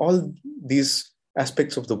from all these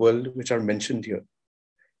aspects of the world which are mentioned here,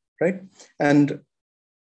 right? And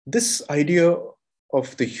this idea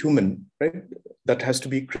of the human, right, that has to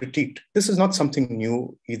be critiqued, this is not something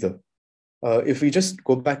new either. If we just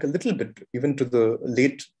go back a little bit, even to the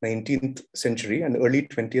late 19th century and early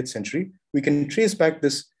 20th century, we can trace back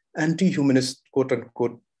this anti-humanist, quote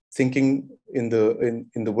unquote, thinking in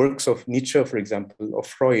the works of Nietzsche, for example, of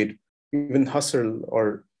Freud, even Husserl,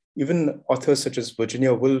 or even authors such as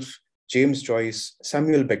Virginia Woolf, James Joyce,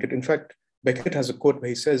 Samuel Beckett. In fact, Beckett has a quote where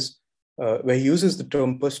he says, where he uses the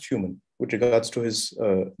term post-human with regards to his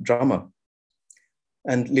drama.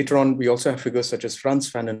 And later on, we also have figures such as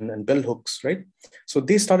Franz Fanon and bell hooks, right? So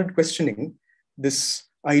they started questioning this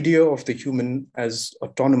idea of the human as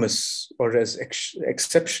autonomous or as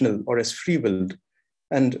exceptional or as free-willed,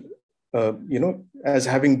 and as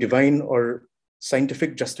having divine or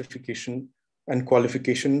scientific justification and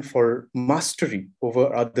qualification for mastery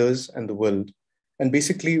over others and the world, and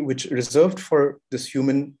basically which reserved for this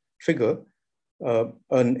human figure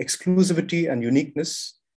an exclusivity and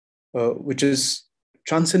uniqueness which is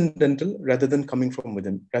transcendental rather than coming from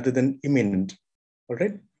within, rather than immanent, all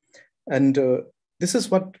right? And this is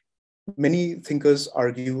what many thinkers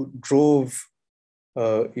argue drove,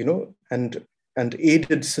 and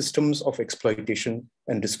aided systems of exploitation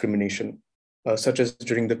and discrimination, such as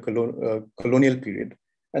during the colonial period,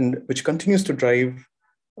 and which continues to drive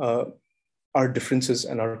our differences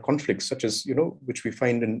and our conflicts, such as, which we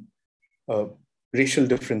find in racial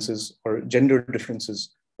differences or gender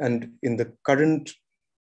differences, and in the current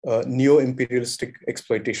neo-imperialistic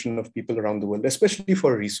exploitation of people around the world, especially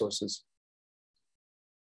for resources.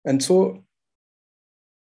 And so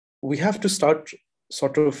we have to start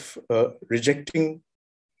sort of rejecting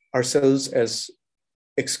ourselves as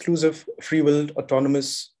exclusive, free-willed,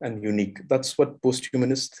 autonomous, and unique. That's what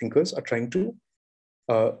post-humanist thinkers are trying to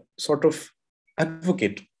sort of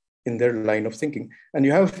advocate in their line of thinking. And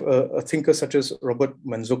you have a thinker such as Robert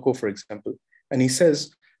Manzocco, for example, and he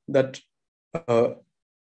says that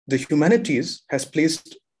the humanities has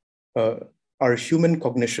placed our human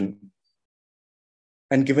cognition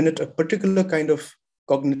and given it a particular kind of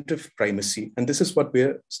cognitive primacy. And this is what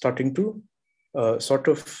we're starting to sort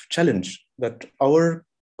of challenge, that our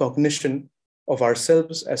cognition of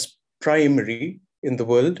ourselves as primary in the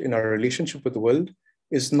world, in our relationship with the world,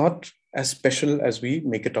 is not as special as we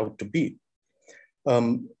make it out to be.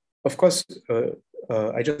 Of course,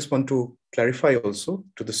 I just want to clarify also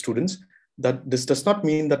to the students that this does not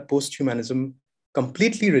mean that post-humanism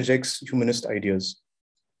completely rejects humanist ideas,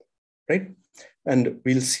 right? And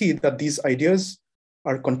we'll see that these ideas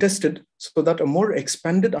are contested so that a more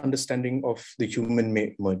expanded understanding of the human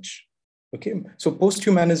may emerge, okay? So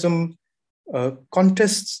post-humanism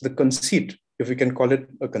contests the conceit, if we can call it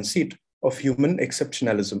a conceit, of human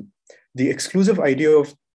exceptionalism, the exclusive idea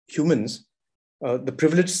of humans, the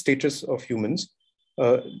privileged status of humans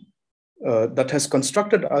that has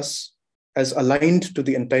constructed us as aligned to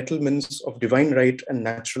the entitlements of divine right and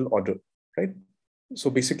natural order, right? So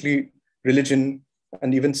basically, religion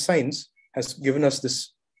and even science has given us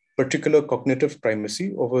this particular cognitive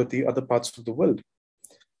primacy over the other parts of the world.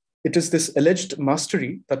 It is this alleged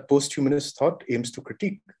mastery that post-humanist thought aims to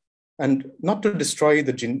critique, and not to destroy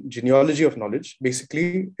the genealogy of knowledge.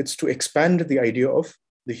 Basically, it's to expand the idea of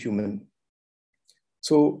the human.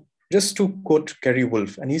 So just to quote Gary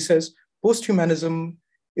Wolfe, and he says, post-humanism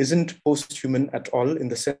isn't post-human at all in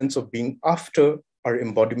the sense of being after our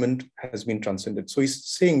embodiment has been transcended. So he's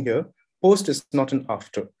saying here, post is not an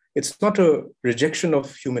after. It's not a rejection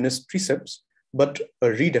of humanist precepts, but a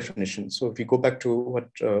redefinition. So if we go back to what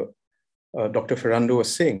Dr. Ferrando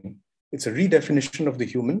was saying, it's a redefinition of the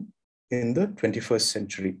human in the 21st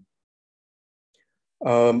century.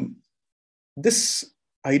 This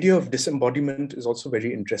idea of disembodiment is also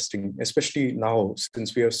very interesting, especially now,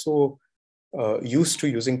 since we are so used to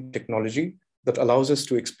using technology that allows us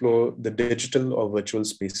to explore the digital or virtual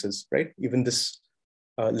spaces, right? Even this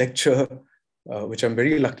lecture, which I'm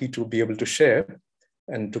very lucky to be able to share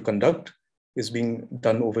and to conduct, is being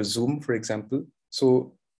done over Zoom, for example.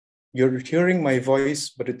 So you're hearing my voice,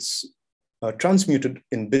 but it's transmuted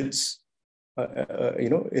in bits,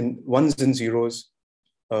 in ones and zeros,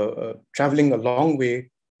 traveling a long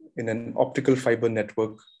way in an optical fiber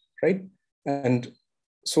network, right? And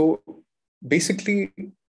so basically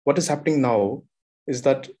what is happening now is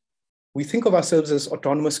that we think of ourselves as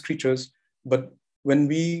autonomous creatures, but when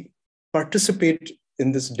we participate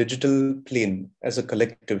in this digital plane as a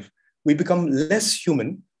collective, we become less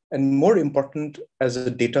human and more important as a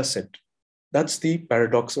data set. That's the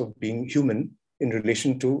paradox of being human in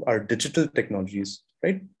relation to our digital technologies,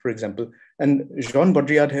 right? For example, and Jean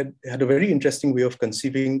Baudrillard had a very interesting way of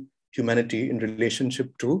conceiving humanity in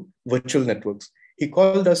relationship to virtual networks. He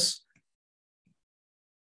called us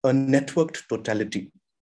a networked totality,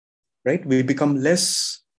 right? We become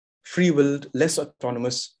less free-willed, less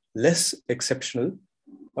autonomous, less exceptional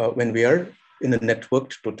when we are in a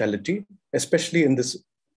networked totality, especially in this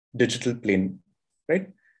digital plane, right?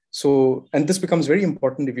 So, and this becomes very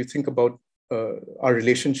important if you think about our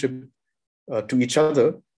relationship to each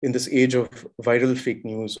other in this age of viral fake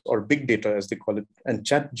news or big data, as they call it, and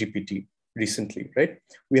chat GPT recently, right?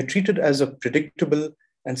 We are treated as a predictable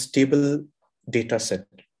and stable data set,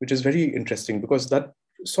 which is very interesting because that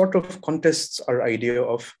sort of contests our idea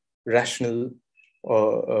of rational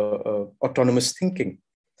autonomous thinking.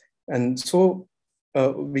 And so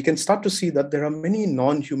we can start to see that there are many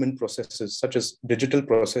non-human processes, such as digital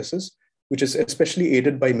processes, which is especially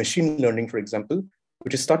aided by machine learning, for example,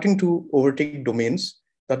 which is starting to overtake domains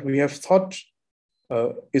that we have thought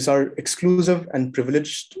is our exclusive and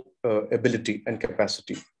privileged ability and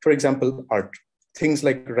capacity. For example, art. Things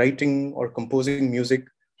like writing or composing music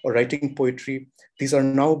or writing poetry, these are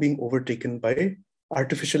now being overtaken by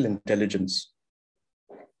artificial intelligence.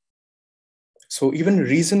 So even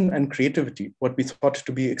reason and creativity, what we thought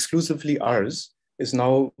to be exclusively ours, is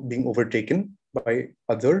now being overtaken by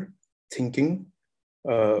other thinking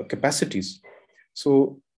capacities.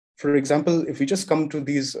 So, for example, if we just come to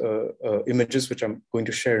these images, which I'm going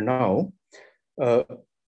to share now,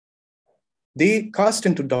 they cast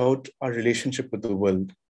into doubt our relationship with the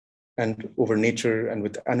world and over nature and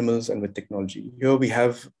with animals and with technology. Here we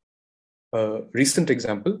have a recent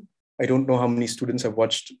example. I don't know how many students have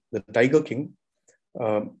watched The Tiger King,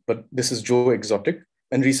 but this is Joe Exotic.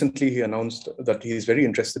 And recently he announced that he is very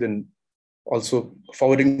interested in also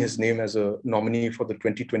forwarding his name as a nominee for the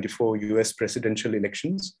 2024 US presidential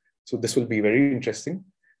elections. So this will be very interesting.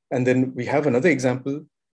 And then we have another example.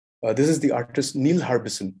 This is the artist Neil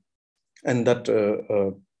Harbison. And that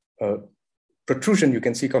protrusion you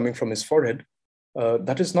can see coming from his forehead,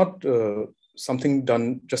 that is not something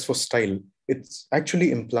done just for style. It's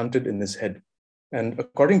actually implanted in his head. And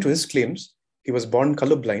according to his claims, he was born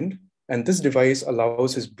colorblind, and this device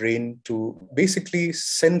allows his brain to basically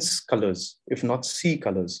sense colors, if not see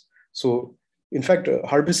colors. So in fact,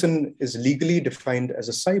 Harbison is legally defined as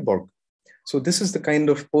a cyborg. So this is the kind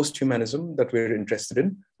of post-humanism that we're interested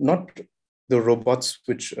in, not the robots,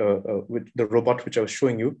 with the robot which I was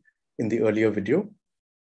showing you in the earlier video.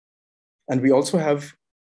 And we also have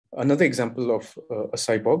another example of a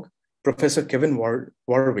cyborg, Professor Kevin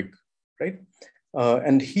Warwick, right?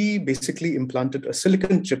 And he basically implanted a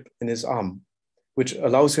silicon chip in his arm, which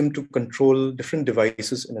allows him to control different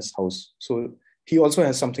devices in his house. So he also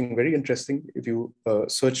has something very interesting. If you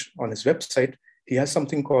search on his website, he has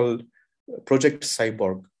something called Project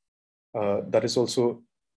Cyborg. That is also,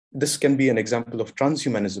 this can be an example of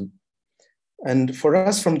transhumanism. And for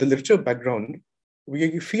us from the literature background,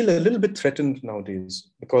 we feel a little bit threatened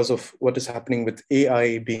nowadays because of what is happening with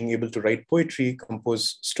AI being able to write poetry,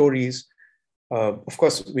 compose stories. Of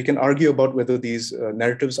course, we can argue about whether these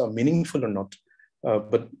narratives are meaningful or not,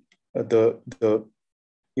 but the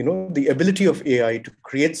ability of AI to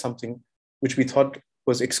create something which we thought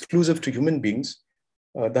was exclusive to human beings,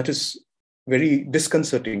 that is very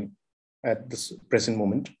disconcerting at this present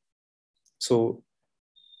moment. So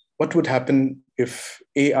what would happen if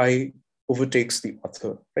AI overtakes the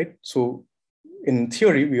author, right? So in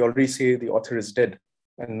theory, we already say the author is dead.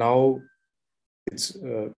 And now it's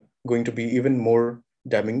going to be even more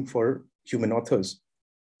damning for human authors.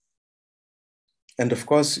 And of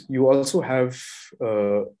course, you also have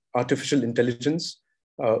artificial intelligence,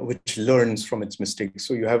 which learns from its mistakes.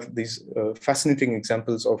 So you have these fascinating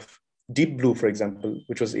examples of Deep Blue, for example,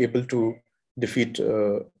 which was able to defeat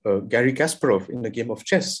Garry Kasparov in a game of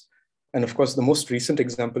chess. And of course, the most recent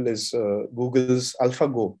example is Google's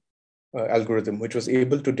AlphaGo algorithm, which was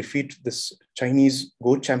able to defeat this Chinese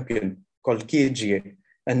Go champion called KGA.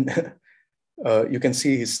 And you can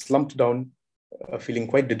see he's slumped down, feeling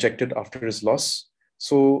quite dejected after his loss.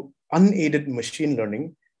 So unaided machine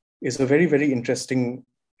learning is a very, very interesting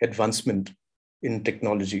advancement in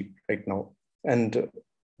technology right now. And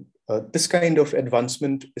this kind of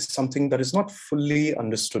advancement is something that is not fully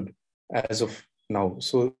understood as of now.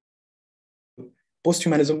 So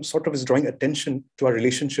post-humanism sort of is drawing attention to our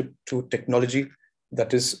relationship to technology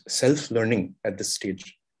that is self-learning at this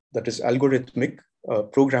stage, that is algorithmic,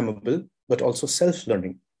 programmable, but also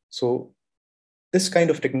self-learning. So this kind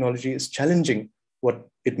of technology is challenging what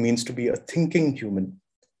it means to be a thinking human.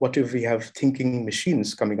 What if we have thinking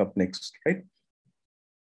machines coming up next, right?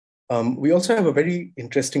 We also have a very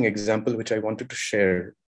interesting example, which I wanted to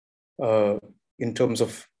share in terms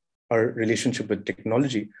of our relationship with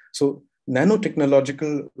technology. So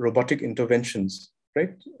nanotechnological robotic interventions,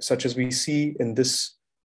 right? Such as we see in this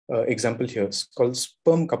example here, it's called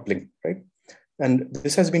sperm coupling, right? And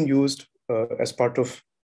this has been used as part of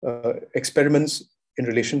experiments in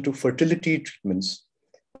relation to fertility treatments.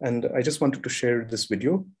 And I just wanted to share this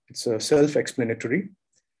video. It's self-explanatory.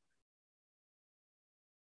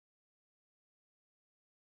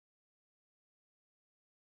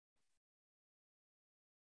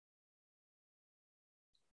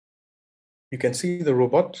 You can see the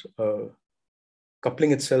robot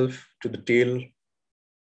coupling itself to the tail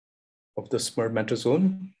of the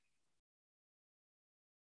spermatozoon.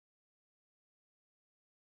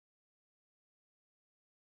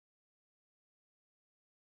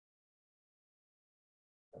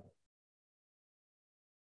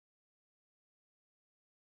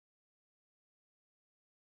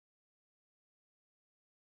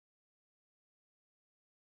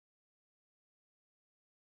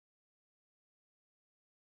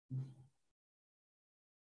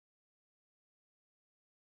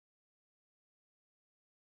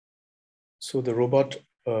 So the robot,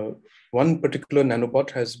 one particular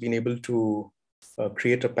nanobot has been able to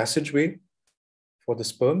create a passageway for the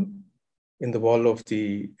sperm in the wall of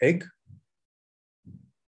the egg.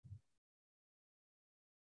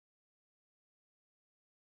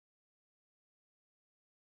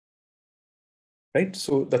 Right,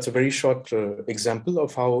 so that's a very short example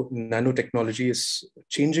of how nanotechnology is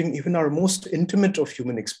changing even our most intimate of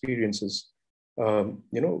human experiences.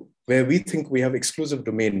 Where we think we have exclusive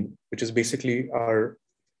domain, which is basically our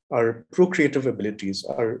procreative abilities,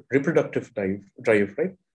 our reproductive drive,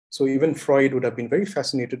 right? So even Freud would have been very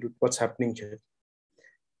fascinated with what's happening here.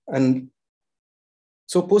 And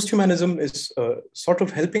so post-humanism is sort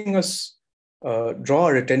of helping us draw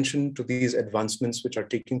our attention to these advancements which are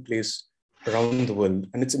taking place around the world.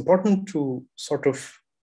 And it's important to sort of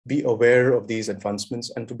be aware of these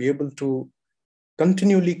advancements and to be able to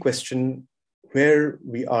continually question where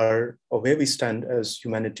we are or where we stand as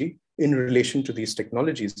humanity in relation to these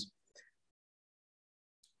technologies.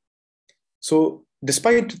 So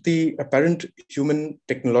despite the apparent human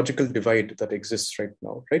technological divide that exists right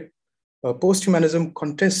now, right? Post-humanism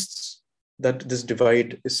contests that this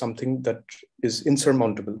divide is something that is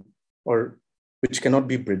insurmountable or which cannot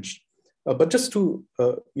be bridged. But just to,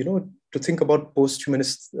 to think about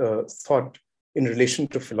post-humanist thought in relation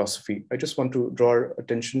to philosophy, I just want to draw our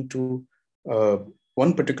attention to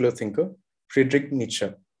one particular thinker, Friedrich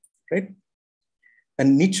Nietzsche, right?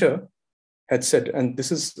 And Nietzsche had said, and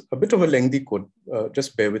this is a bit of a lengthy quote,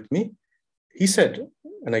 just bear with me. He said,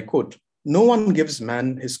 and I quote, "No one gives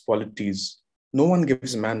man his qualities. No one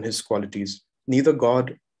gives man his qualities, neither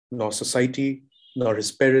God, nor society, nor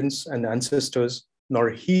his parents and ancestors, nor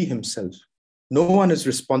he himself. No one is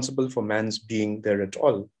responsible for man's being there at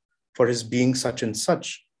all, for his being such and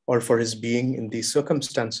such, or for his being in these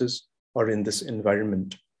circumstances or in this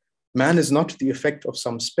environment. Man is not the effect of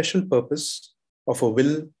some special purpose, of a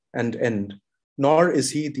will and end, nor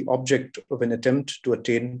is he the object of an attempt to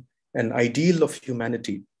attain an ideal of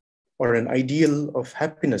humanity, or an ideal of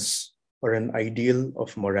happiness, or an ideal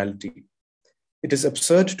of morality. It is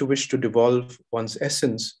absurd to wish to devolve one's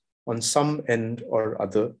essence on some end or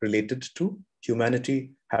other related to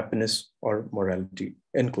humanity, happiness, or morality,"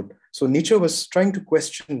 end quote. So Nietzsche was trying to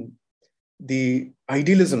question the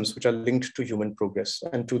idealisms which are linked to human progress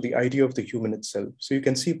and to the idea of the human itself. So you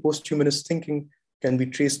can see post-humanist thinking can be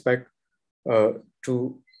traced back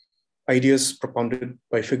to ideas propounded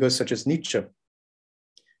by figures such as Nietzsche.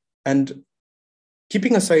 And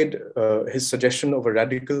keeping aside his suggestion of a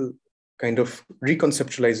radical kind of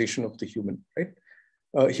reconceptualization of the human,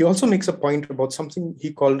 right? He also makes a point about something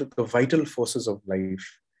he called the vital forces of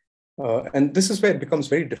life. And this is where it becomes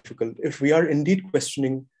very difficult. If we are indeed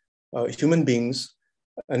questioning human beings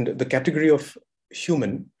and the category of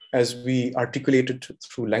human as we articulate it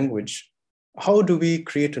through language, how do we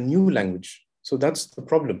create a new language? So that's the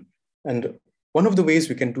problem. And one of the ways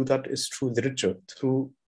we can do that is through literature,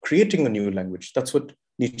 through creating a new language. That's what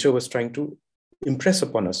Nietzsche was trying to impress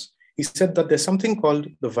upon us. He said that there's something called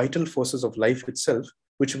the vital forces of life itself,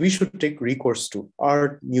 which we should take recourse to: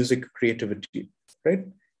 art, music, creativity, right?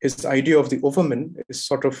 His idea of the overman is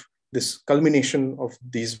sort of this culmination of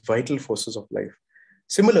these vital forces of life.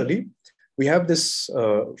 Similarly, we have this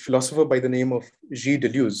philosopher by the name of Gilles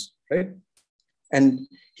Deleuze, right? And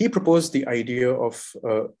he proposed the idea of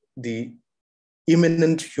the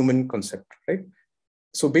immanent human concept, right?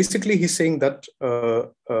 So basically, he's saying that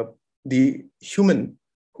the human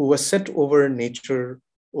who was set over nature,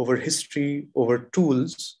 over history, over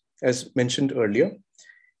tools, as mentioned earlier,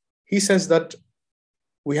 he says that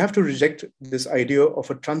we have to reject this idea of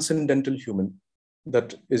a transcendental human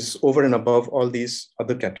that is over and above all these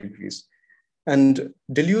other categories. And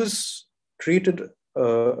Deleuze created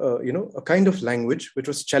a kind of language which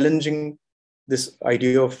was challenging this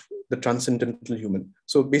idea of the transcendental human.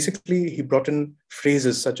 So basically, he brought in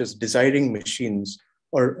phrases such as desiring machines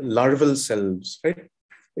or larval selves, right?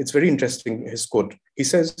 It's very interesting, his quote. He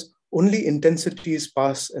says, "Only intensities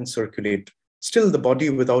pass and circulate. Still, the body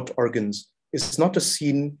without organs is not a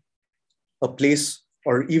scene, a place,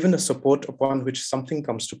 or even a support upon which something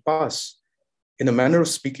comes to pass. In a manner of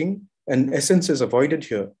speaking, an essence is avoided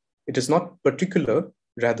here. It is not particular,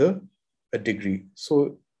 rather a degree."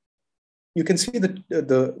 So you can see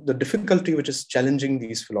the difficulty which is challenging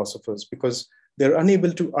these philosophers, because they're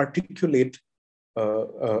unable to articulate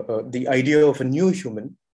the idea of a new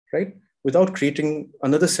human, right, without creating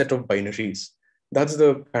another set of binaries. That's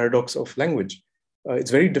the paradox of language.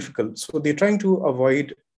 It's very difficult. So they're trying to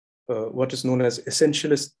avoid what is known as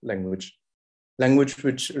essentialist language, language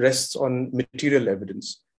which rests on material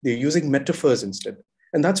evidence. They're using metaphors instead.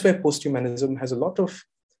 And that's where post-humanism has a lot of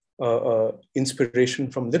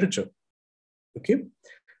inspiration from literature. Okay.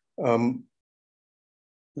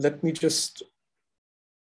 Let me just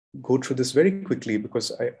go through this very quickly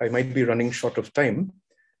because I might be running short of time.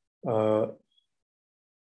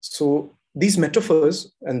 So these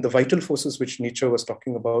metaphors and the vital forces which Nietzsche was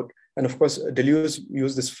talking about, and of course, Deleuze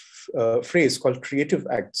used this phrase called creative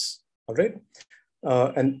acts, all right?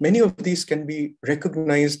 And many of these can be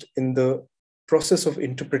recognized in the process of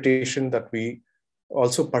interpretation that we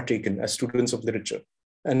also partake in as students of literature.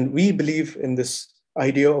 And we believe in this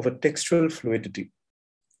idea of a textual fluidity,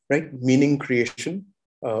 right? Meaning creation,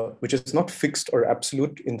 which is not fixed or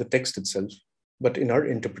absolute in the text itself, but in our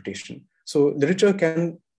interpretation. So literature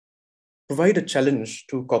can provide a challenge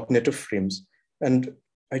to cognitive frames. And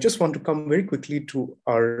I just want to come very quickly to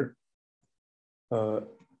our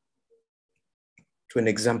to an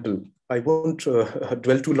example. I won't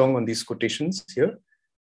dwell too long on these quotations here.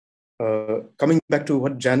 Coming back to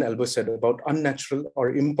what Jan Elber said about unnatural or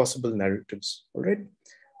impossible narratives, all right?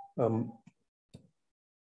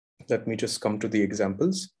 Let me just come to the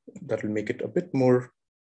examples. That will make it a bit more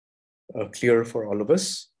clear for all of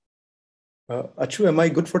us. Achu, am I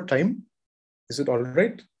good for time? Is it all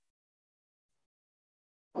right?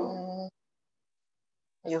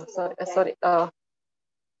 Sorry.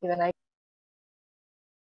 Even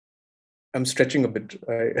I'm stretching a bit,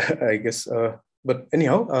 I guess. But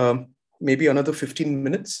anyhow, maybe another 15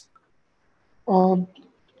 minutes.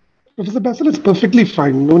 Professor Basil, it's perfectly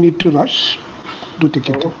fine. No need to rush. Do take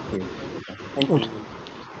your time. Okay. Thank you.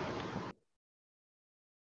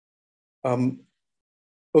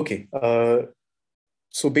 Okay.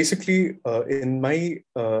 So basically, in my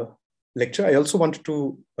lecture, I also wanted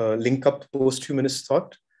to link up post-humanist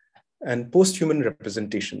thought and post-human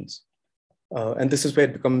representations. And this is where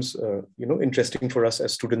it becomes interesting for us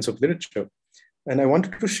as students of literature. And I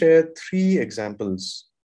wanted to share 3 examples,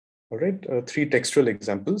 all right? 3 textual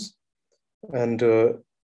examples. And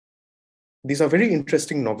these are very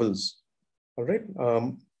interesting novels, all right?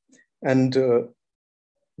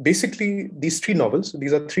 Basically, these 3 novels,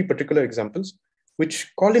 these are 3 particular examples,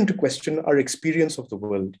 which call into question our experience of the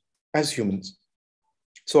world as humans.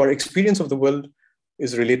 So our experience of the world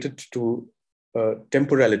is related to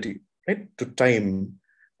temporality, right? To time.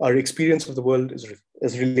 Our experience of the world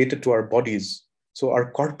is related to our bodies. So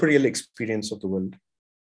our corporeal experience of the world.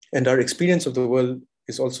 And our experience of the world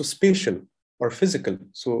is also spatial or physical.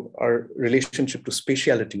 So our relationship to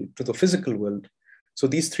spatiality, to the physical world. So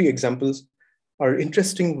these three examples are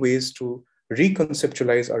interesting ways to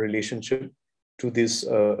reconceptualize our relationship to these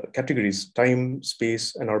categories, time,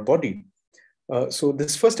 space, and our body. So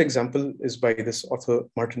this first example is by this author,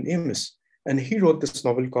 Martin Amis, and he wrote this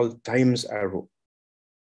novel called Time's Arrow,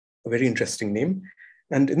 a very interesting name.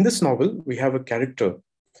 And in this novel, we have a character,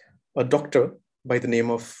 a doctor by the name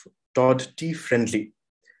of Todd T. Friendly.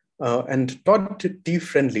 And Todd T.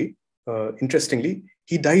 Friendly, interestingly,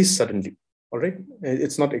 he dies suddenly, all right?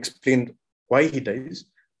 It's not explained why he dies,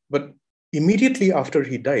 but immediately after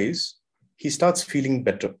he dies, he starts feeling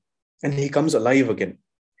better and he comes alive again,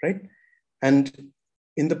 right? And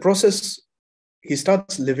in the process, he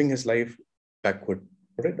starts living his life backward,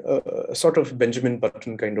 right? A sort of Benjamin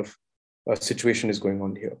Button kind of situation is going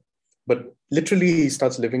on here. But literally, he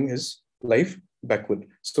starts living his life backward.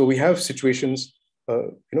 So we have situations,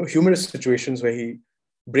 humorous situations where he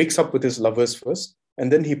breaks up with his lovers first,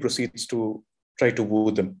 and then he proceeds to try to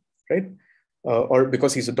woo them, right? Or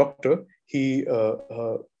because he's a doctor, he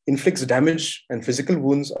inflicts damage and physical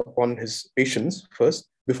wounds upon his patients first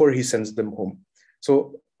before he sends them home.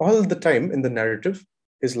 So all the time in the narrative,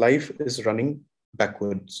 his life is running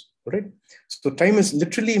backwards, right? So time is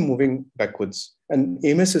literally moving backwards. And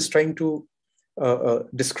Amos is trying to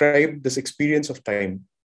describe this experience of time,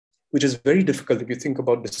 which is very difficult if you think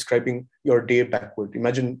about describing your day backward.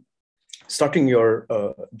 Imagine starting your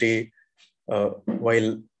day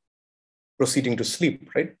while proceeding to sleep,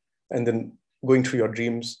 right? And then going through your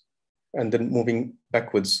dreams and then moving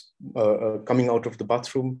backwards, coming out of the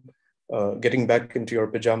bathroom, getting back into your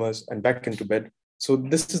pajamas and back into bed. So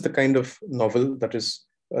this is the kind of novel that is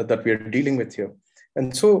that we are dealing with here.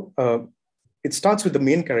 And so it starts with the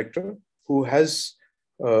main character who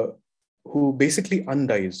basically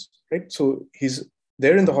undies, right? So he's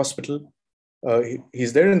there in the hospital.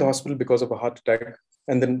 He's there in the hospital because of a heart attack.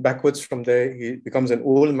 And then backwards from there, he becomes an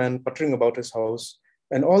old man puttering about his house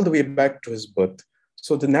and all the way back to his birth.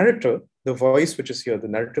 So the narrator, the voice which is here, the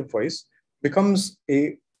narrative voice, becomes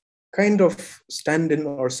a kind of stand-in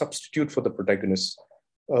or substitute for the protagonist,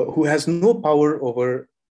 who has no power over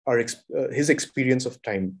his experience of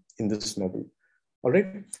time in this novel. All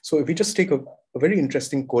right. So if we just take a very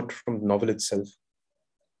interesting quote from the novel itself,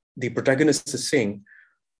 the protagonist is saying,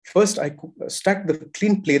 "First, I stack the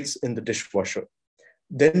clean plates in the dishwasher.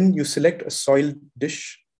 Then you select a soiled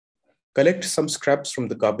dish, collect some scraps from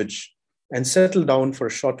the garbage, and settle down for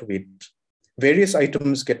a short wait. Various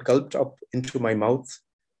items get gulped up into my mouth,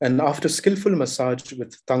 and after skillful massage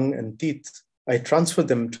with tongue and teeth, I transfer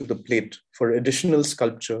them to the plate for additional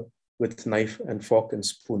sculpture with knife and fork and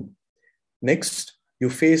spoon. Next, you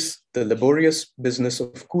face the laborious business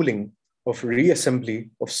of cooling, of reassembly,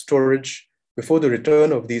 of storage, before the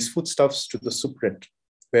return of these foodstuffs to the soubrette,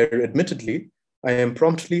 where admittedly, I am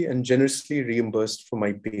promptly and generously reimbursed for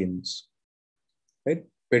my pains." Right?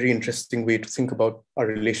 Very interesting way to think about our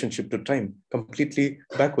relationship to time, completely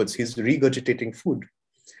backwards. He's regurgitating food.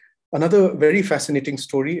 Another very fascinating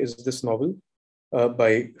story is this novel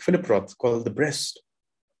by Philip Roth called The Breast,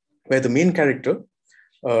 where the main character,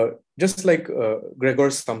 just like Gregor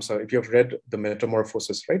Samsa, if you have read The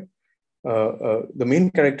Metamorphosis, right? The main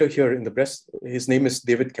character here in The Breast, his name is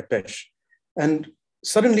David Kepesh. And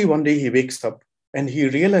suddenly one day he wakes up and he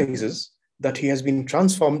realizes that he has been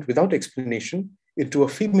transformed without explanation into a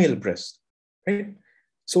female breast, right?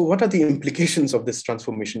 So what are the implications of this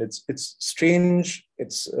transformation? It's strange,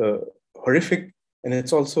 it's horrific, and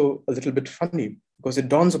it's also a little bit funny because it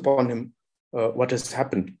dawns upon him what has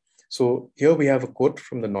happened. So here we have a quote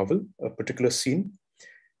from the novel, a particular scene.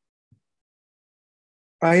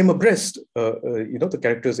 "I am a breast," the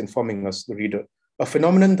character is informing us, the reader, "a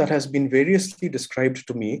phenomenon that has been variously described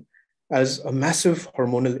to me as a massive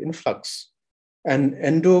hormonal influx, an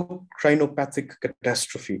endocrinopathic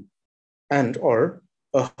catastrophe, and or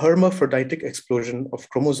a hermaphroditic explosion of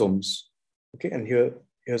chromosomes." Okay, and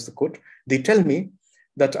here's the quote. "They tell me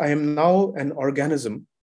that I am now an organism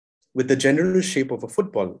with the general shape of a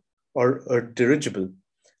football or a dirigible.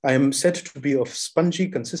 I am said to be of spongy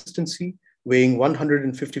consistency, weighing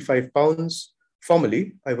 155 pounds.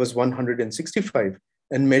 Formerly, I was 165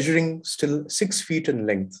 and measuring still 6 feet in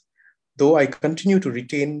length, though I continue to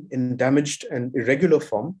retain in damaged and irregular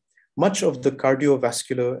form much of the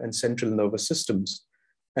cardiovascular and central nervous systems,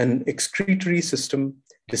 an excretory system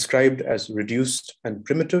described as reduced and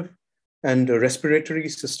primitive, and a respiratory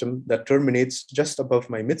system that terminates just above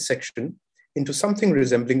my midsection into something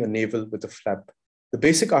resembling a navel with a flap, the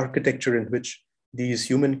basic architecture in which these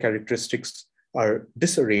human characteristics are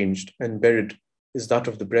disarranged and buried is that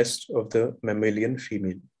of the breast of the mammalian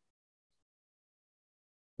female.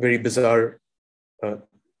 Very bizarre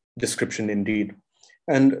description indeed.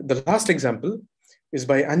 And the last example is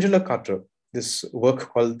by Angela Carter, this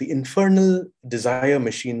work called The Infernal Desire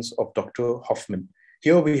Machines of Dr. Hoffman.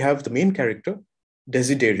 Here we have the main character,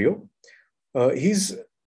 Desiderio. He's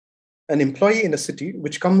an employee in a city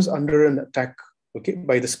which comes under an attack, okay,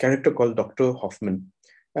 by this character called Dr. Hoffman.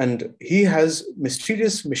 And he has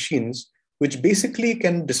mysterious machines which basically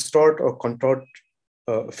can distort or contort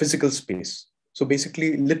physical space. So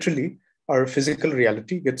basically, literally, our physical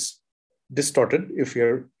reality gets distorted if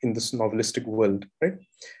you're in this novelistic world, right?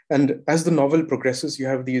 And as the novel progresses, you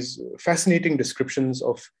have these fascinating descriptions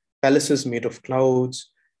of palaces made of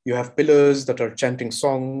clouds. You have pillars that are chanting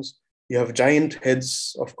songs. You have giant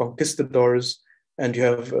heads of conquistadors, and you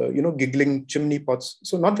have, giggling chimney pots.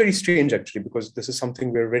 So not very strange, actually, because this is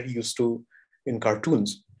something we're very used to in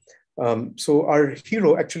cartoons. So our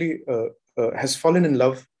hero actually has fallen in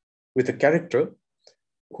love with a character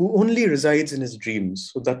who only resides in his dreams.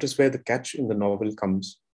 So that is where the catch in the novel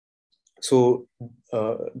comes. So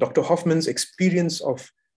Dr. Hoffman's experience of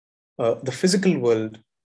the physical world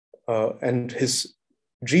and his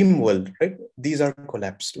dream world, right? These are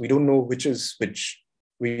collapsed. We don't know which is which.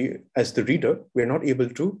 We, as the reader, we're not able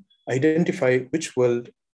to identify which world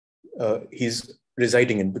he's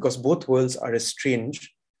residing in, because both worlds are as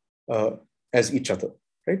strange as each other,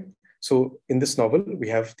 right? So in this novel, we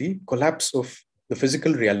have the collapse of the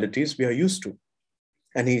physical realities we are used to.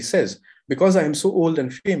 And he says, because I am so old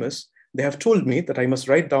and famous, they have told me that I must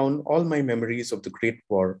write down all my memories of the Great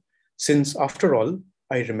War, since after all,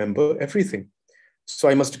 I remember everything. So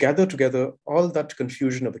I must gather together all that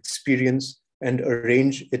confusion of experience and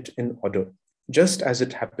arrange it in order, just as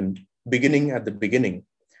it happened, beginning at the beginning.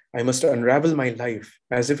 I must unravel my life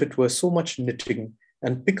as if it were so much knitting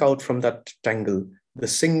and pick out from that tangle the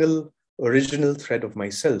single original thread of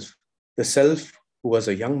myself, the self who was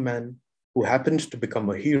a young man, who happened to become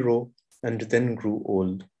a hero and then grew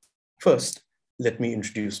old. First, let me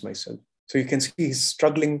introduce myself. So you can see he's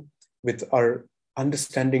struggling with our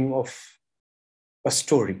understanding of a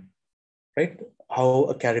story, right? How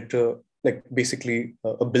a character, like basically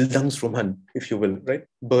a Bildungsroman, if you will, right?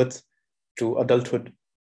 Birth to adulthood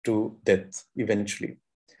to death eventually.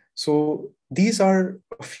 So these are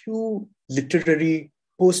a few literary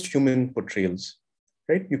post-human portrayals,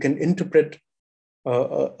 right? You can interpret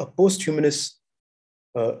a post-humanist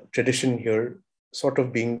tradition here sort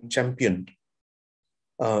of being championed.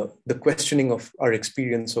 The questioning of our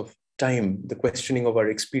experience of time, the questioning of our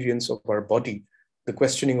experience of our body, the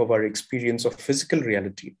questioning of our experience of physical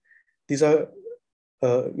reality. These are,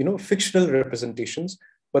 fictional representations,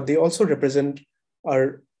 but they also represent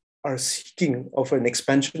our seeking of an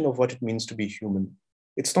expansion of what it means to be human.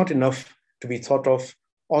 It's not enough to be thought of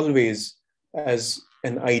always as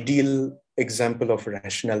an ideal example of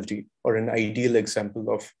rationality or an ideal example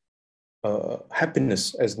of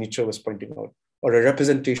happiness, as Nietzsche was pointing out, or a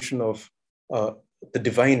representation of the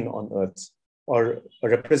divine on earth, or a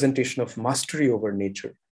representation of mastery over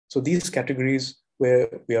nature. So these categories where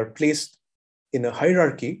we are placed in a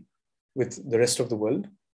hierarchy with the rest of the world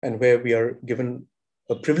and where we are given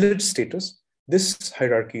a privileged status, this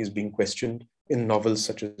hierarchy is being questioned in novels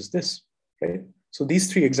such as this, right? So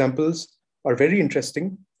these three examples are very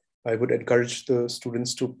interesting. I would encourage the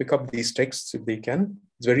students to pick up these texts if they can.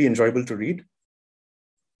 It's very enjoyable to read.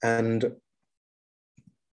 And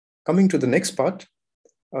coming to the next part,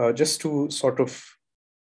 just to sort of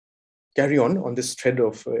carry on this thread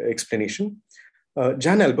of explanation,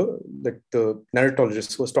 Jan Elber, like the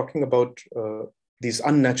narratologist, was talking about these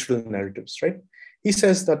unnatural narratives, right? He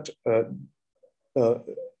says that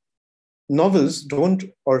novels don't,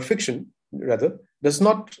 or fiction rather, does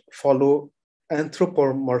not follow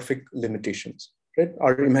anthropomorphic limitations, right?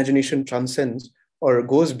 Our imagination transcends or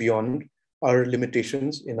goes beyond our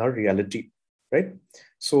limitations in our reality, right?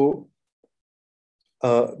 So,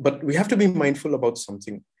 but we have to be mindful about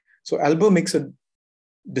something. So Alber makes a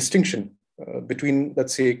distinction between,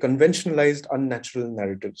 let's say, conventionalized unnatural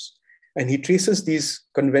narratives. And he traces these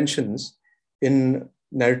conventions in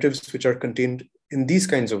narratives which are contained in these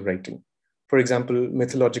kinds of writing. For example,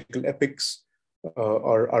 mythological epics,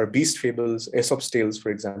 or our beast fables, Aesop's tales, for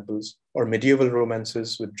example, or medieval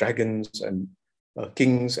romances with dragons and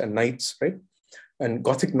kings and knights, right? And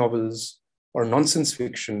Gothic novels, or nonsense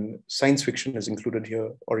fiction, science fiction is included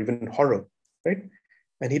here, or even horror, right?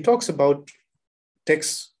 And he talks about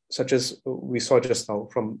texts such as we saw just now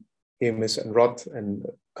from Amis and Roth and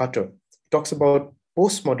Carter. He talks about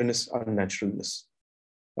postmodernist unnaturalness,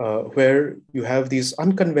 where you have these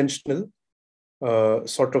unconventional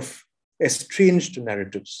sort of estranged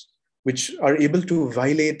narratives, which are able to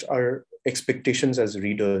violate our expectations as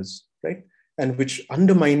readers, right? And which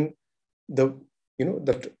undermine the,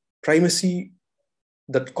 that primacy,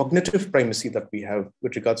 that cognitive primacy that we have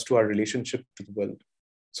with regards to our relationship to the world.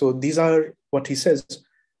 So these are what he says.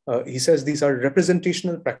 He says these are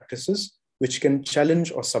representational practices which can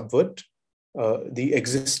challenge or subvert the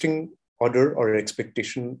existing order or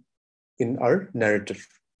expectation in our narrative.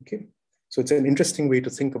 Okay, so it's an interesting way to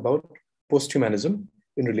think about post-humanism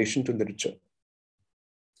in relation to literature.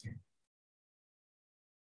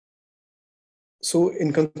 So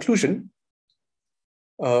in conclusion,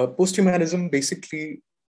 post-humanism basically,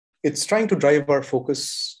 it's trying to drive our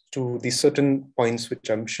focus to these certain points which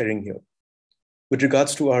I'm sharing here. With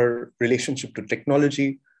regards to our relationship to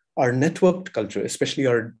technology, our networked culture, especially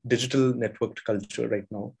our digital networked culture right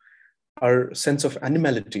now, our sense of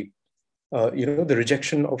animality, the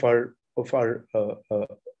rejection of our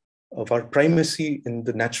primacy in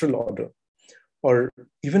the natural order, or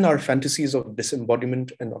even our fantasies of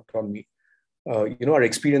disembodiment and autonomy. Our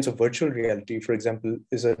experience of virtual reality, for example,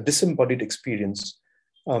 is a disembodied experience.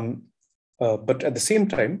 But at the same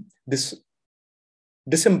time, this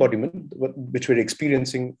disembodiment, which we're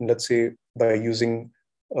experiencing, let's say, by using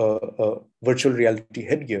virtual reality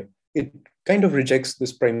headgear, it kind of rejects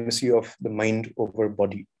this primacy of the mind over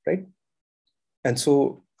body, right? And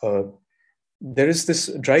so there is this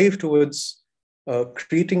drive towards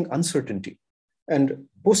creating uncertainty. And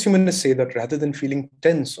post-humanists say that rather than feeling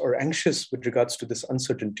tense or anxious with regards to this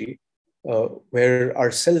uncertainty, where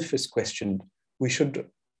our self is questioned, we should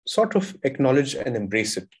sort of acknowledge and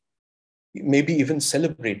embrace it, maybe even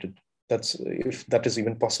celebrate it. That's if that is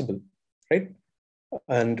even possible, right?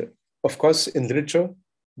 And of course, in literature,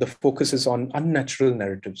 the focus is on unnatural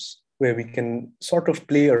narratives, where we can sort of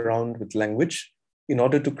play around with language in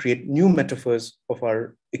order to create new metaphors of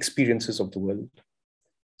our experiences of the world.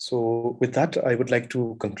 So with that, I would like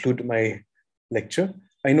to conclude my lecture.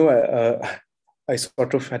 I know I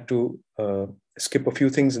sort of had to skip a few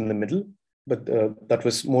things in the middle, but that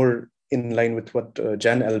was more in line with what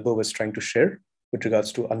Jan Elber was trying to share with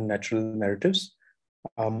regards to unnatural narratives.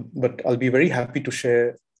 But I'll be very happy to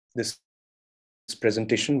share this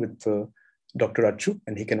presentation with Dr. Achu,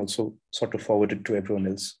 and he can also sort of forward it to everyone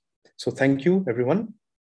else. So thank you, everyone.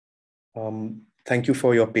 Thank you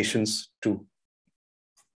for your patience too.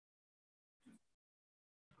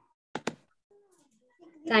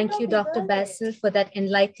 Thank you, Dr. Basil, for that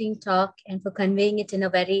enlightening talk and for conveying it in a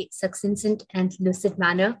very succinct and lucid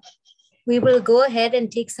manner. We will go ahead and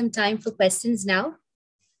take some time for questions now.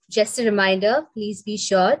 Just a reminder, please be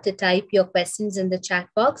sure to type your questions in the chat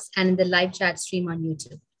box and in the live chat stream on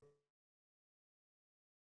YouTube.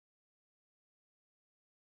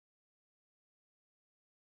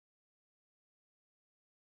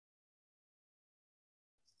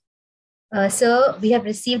 So we have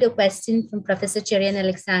received a question from Professor Cherian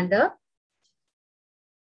Alexander.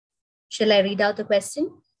 Shall I read out the question?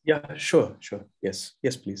 Yeah, sure. Yes,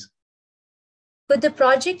 please. Could the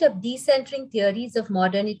project of decentering theories of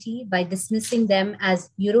modernity by dismissing them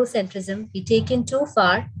as Eurocentrism be taken too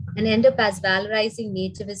far and end up as valorizing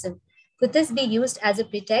nativism? Could this be used as a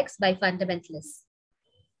pretext by fundamentalists?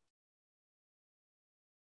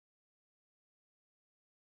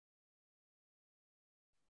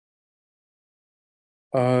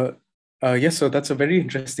 Yes, so that's a very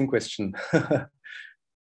interesting question.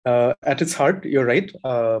 At its heart, you're right.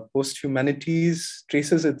 Post-humanities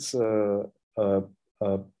traces its line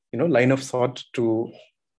of thought to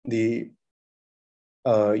the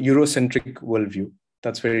Eurocentric worldview.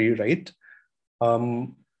 That's very right.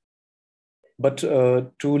 But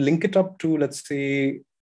to link it up to, let's say,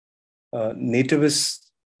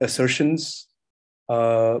 nativist assertions,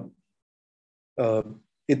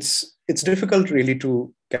 it's difficult really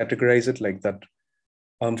to categorize it like that.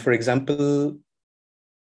 For example,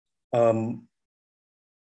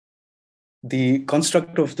 the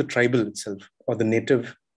construct of the tribal itself, or the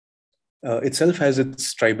native itself has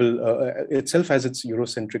its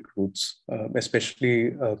Eurocentric roots,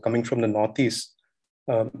 especially coming from the Northeast.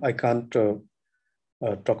 I can't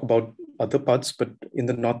talk about other parts, but in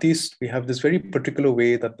the Northeast, we have this very particular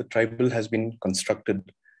way that the tribal has been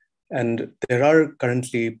constructed. And there are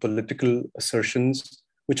currently political assertions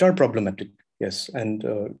which are problematic, yes. And,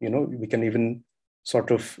 we can even sort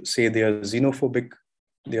of say they are xenophobic,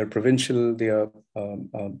 they are provincial, they are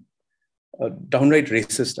downright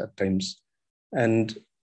racist at times. And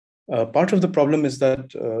part of the problem is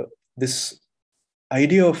that this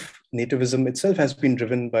idea of nativism itself has been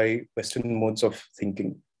driven by Western modes of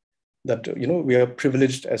thinking, that, we are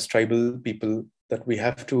privileged as tribal people, that we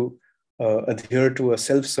have to adhere to a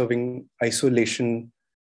self-serving isolation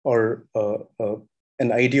or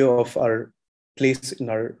an idea of our place in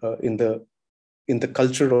our in the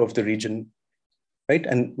culture of the region, right?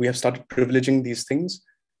 And we have started privileging these things.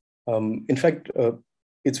 In fact,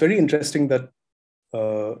 it's very interesting that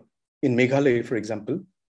in Meghalaya, for example,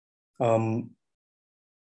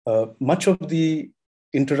 much of the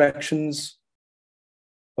interactions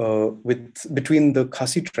between the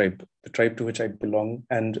Khasi tribe, the tribe to which I belong,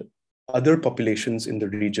 and other populations in the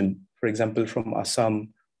region, for example, from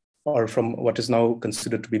Assam or from what is now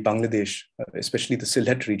considered to be Bangladesh, especially the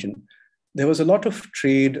Sylhet region, there was a lot of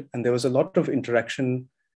trade and there was a lot of interaction,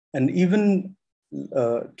 and even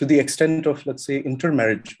to the extent of, let's say,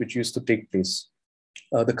 intermarriage, which used to take place.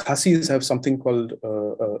 The Khasis have something called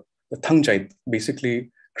the Thangjait,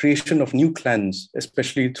 basically creation of new clans,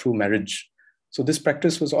 especially through marriage. So this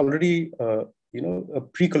practice was already, a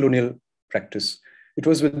pre-colonial practice. It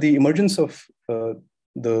was with the emergence of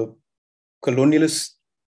the colonialist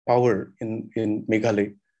power in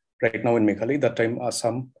Meghalaya, right now in Meghalaya, that time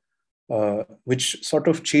Assam, which sort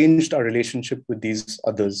of changed our relationship with these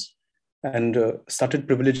others and started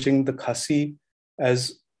privileging the Khasi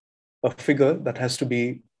as a figure that has to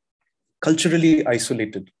be culturally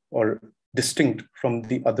isolated or distinct from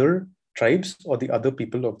the other tribes or the other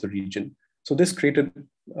people of the region. So this created,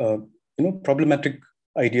 problematic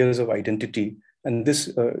ideas of identity, and this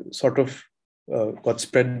sort of got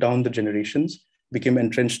spread down the generations, became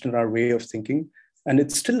entrenched in our way of thinking, and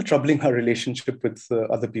it's still troubling our relationship with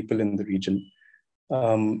other people in the region,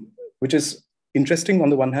 which is interesting on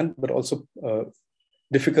the one hand, but also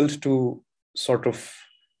difficult to sort of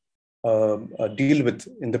deal with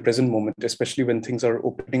in the present moment, especially when things are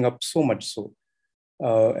opening up so much so.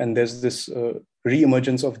 And there's this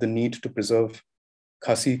re-emergence of the need to preserve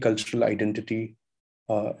Khasi cultural identity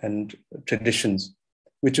and traditions,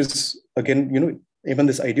 which is, again, even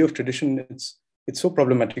this idea of tradition, it's so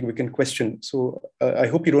problematic, we can question. So I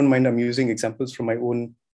hope you don't mind, I'm using examples from my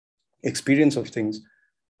own experience of things.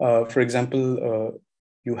 For example,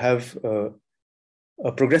 you have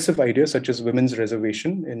a progressive idea such as women's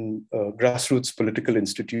reservation in grassroots political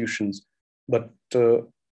institutions. But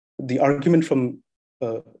the argument from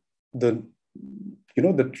the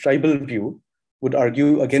tribal view would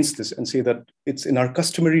argue against this and say that it's in our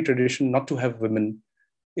customary tradition not to have women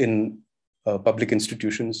in public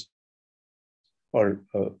institutions or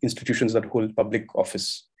institutions that hold public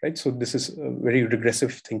office, right? So this is very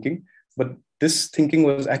regressive thinking, but this thinking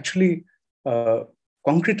was actually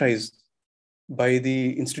concretized by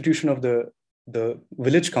the institution of the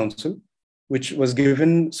village council, which was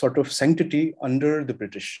given sort of sanctity under the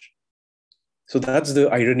British. So that's the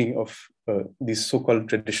irony of these so-called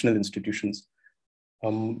traditional institutions.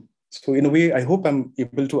 So in a way, I hope I'm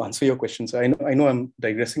able to answer your questions. I know I'm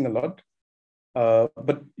digressing a lot,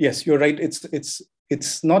 but yes, you're right.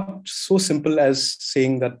 It's not so simple as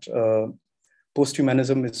saying that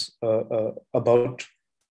post-humanism is about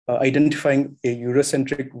identifying a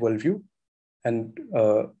Eurocentric worldview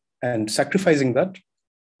and sacrificing that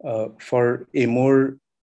for a more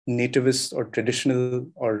nativist or traditional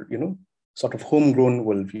or sort of homegrown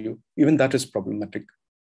worldview. Even that is problematic.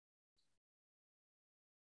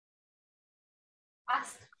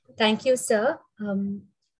 Thank you, sir.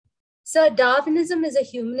 Sir, Darwinism is a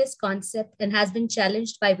humanist concept and has been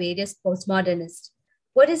challenged by various postmodernists.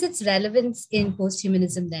 What is its relevance in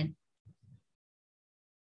post-humanism then?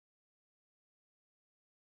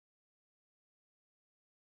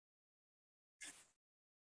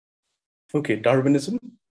 Okay, Darwinism,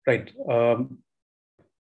 right.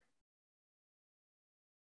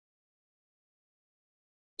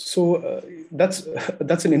 So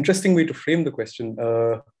that's an interesting way to frame the question.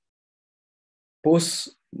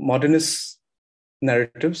 Postmodernist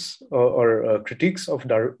narratives or critiques of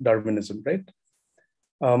Darwinism, right?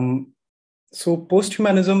 So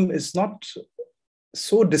posthumanism is not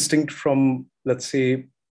so distinct from, let's say,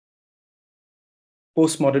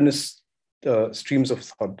 postmodernist streams of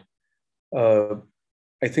thought.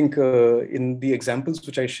 I think in the examples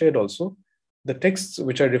which I shared also, the texts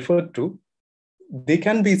which I referred to, they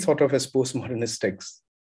can be thought of as postmodernist texts,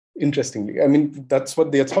 interestingly. I mean, that's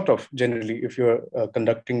what they are thought of generally if you're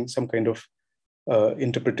conducting some kind of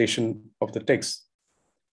interpretation of the text.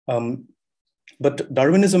 But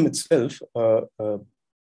Darwinism itself,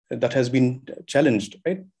 that has been challenged,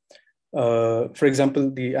 right? For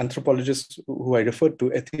example, the anthropologist who I referred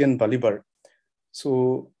to, Etienne Balibar.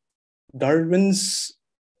 So Darwin's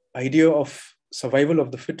idea of survival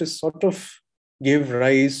of the fittest sort of gave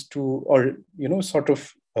rise to, or sort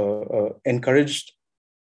of encouraged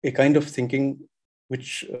a kind of thinking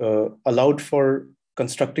which allowed for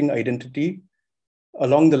constructing identity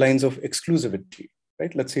along the lines of exclusivity,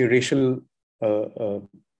 right? Let's say racial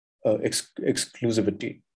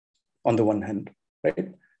exclusivity on the one hand, right?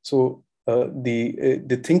 So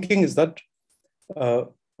the thinking is that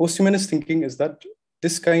post-humanist thinking is that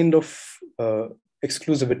this kind of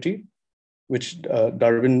exclusivity, which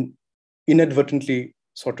Darwin inadvertently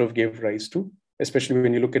sort of gave rise to, especially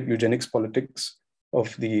when you look at eugenics politics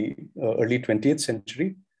of the early 20th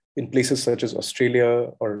century in places such as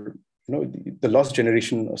Australia, or the lost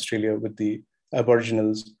generation Australia with the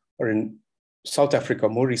Aboriginals, or in South Africa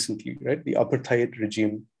more recently, right? The apartheid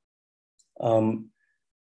regime.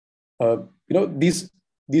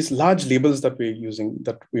 These large labels that we're using,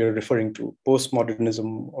 that we are referring to,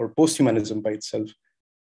 postmodernism or post-humanism by itself,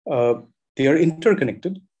 they are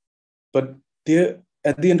interconnected, but they're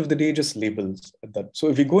at the end of the day just labels at that. So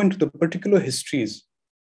if we go into the particular histories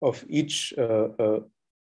of each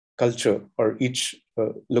culture or each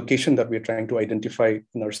location that we're trying to identify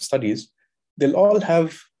in our studies, they'll all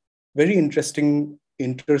have very interesting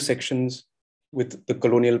intersections with the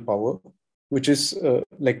colonial power, which is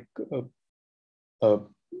like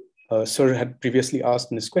Sir had previously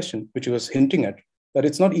asked in his question, which he was hinting at, that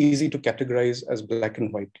it's not easy to categorize as black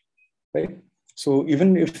and white, right? So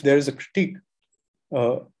even if there is a critique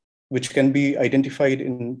which can be identified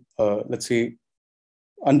in, let's say,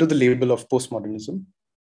 under the label of postmodernism,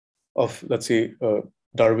 of, let's say,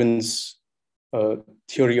 Darwin's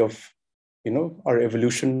theory of, our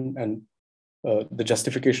evolution and the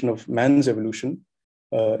justification of man's evolution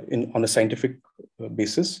on a scientific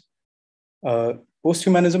basis,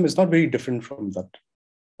 post-humanism is not very different from that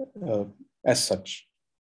as such,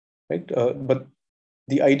 right? But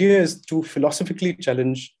the idea is to philosophically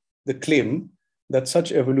challenge the claim that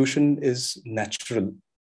such evolution is natural.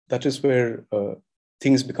 That is where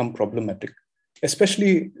things become problematic,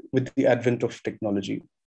 especially with the advent of technology,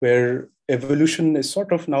 where evolution is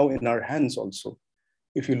sort of now in our hands also.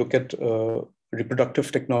 If you look at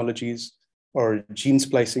reproductive technologies or gene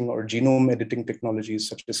splicing or genome editing technologies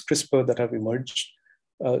such as CRISPR that have emerged,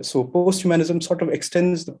 so post-humanism sort of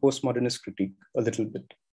extends the postmodernist critique a little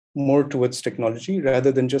bit more towards technology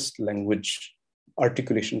rather than just language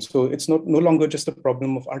articulation. So it's no longer just a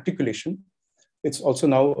problem of articulation. It's also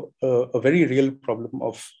now a very real problem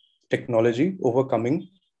of technology overcoming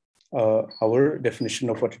our definition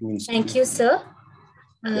of what it means. Thank you, sir.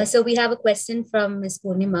 So we have a question from Ms.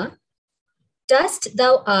 Purnima. Dust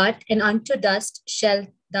thou art, and unto dust shalt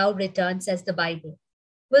thou return, says the Bible.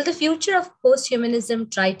 Will the future of post-humanism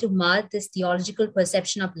try to mar this theological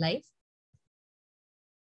perception of life?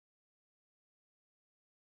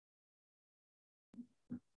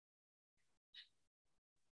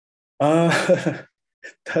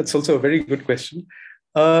 That's also a very good question.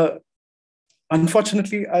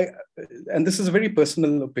 Unfortunately, and this is a very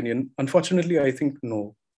personal opinion, unfortunately, I think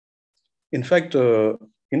no. In fact,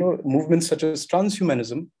 movements such as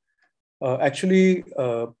transhumanism actually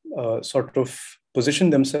sort of position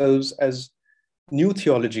themselves as new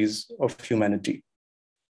theologies of humanity,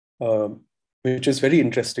 which is very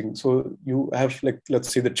interesting. So you have, like,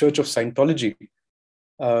 let's say, the Church of Scientology,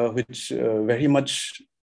 which very much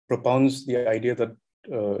propounds the idea that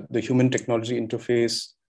the human technology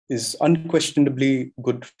interface is unquestionably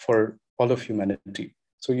good for all of humanity.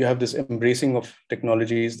 So you have this embracing of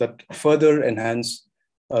technologies that further enhance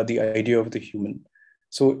the idea of the human.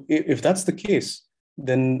 So if that's the case,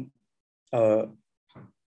 then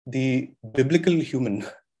the biblical human,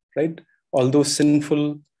 right, although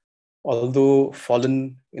sinful, although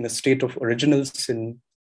fallen in a state of original sin,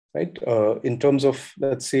 right, in terms of,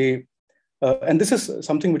 let's say, and this is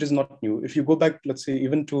something which is not new. If you go back, let's say,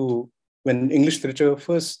 even to when English literature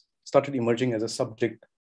first started emerging as a subject,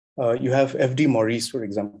 you have F.D. Maurice, for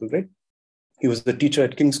example, right? He was the teacher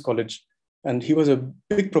at King's College, and he was a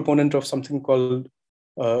big proponent of something called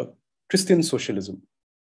Christian socialism,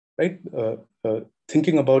 right?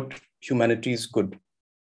 Thinking about humanity's good.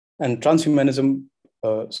 And transhumanism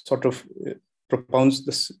sort of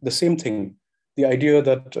propounds the same thing, the idea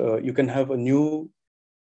that you can have a new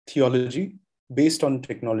theology based on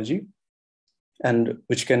technology, and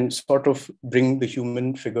which can sort of bring the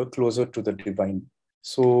human figure closer to the divine.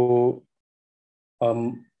 So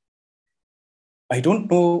I don't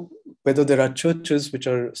know whether there are churches which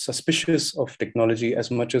are suspicious of technology as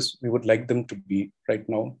much as we would like them to be right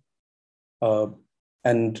now.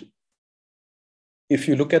 And if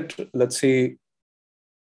you look at, let's say,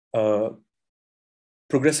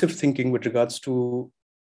 progressive thinking with regards to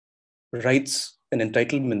rights and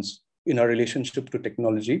entitlements in our relationship to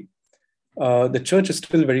technology, the church is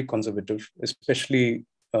still very conservative, especially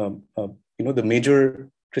the major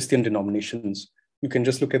Christian denominations You can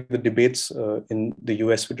just look at the debates in the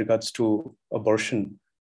US with regards to abortion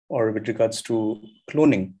or with regards to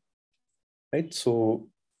cloning, right? So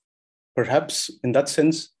perhaps in that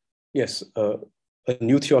sense, yes, a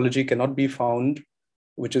new theology cannot be found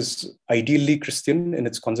which is ideally Christian in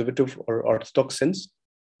its conservative or orthodox sense.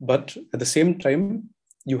 But at the same time,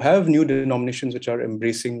 you have new denominations which are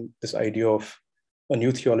embracing this idea of a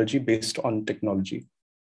new theology based on technology.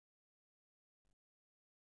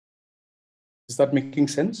 Is that making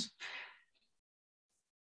sense?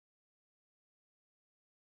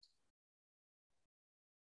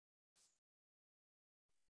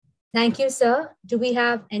 Thank you, sir. Do we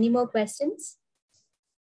have any more questions?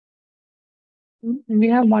 We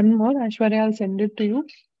have one more. Aishwarya, I'll send it to you.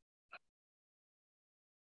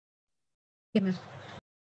 Yeah.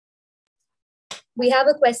 We have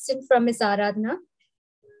a question from Ms. Aradhana.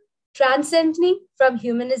 Transcending from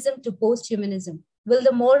humanism to post-humanism, will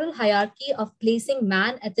the moral hierarchy of placing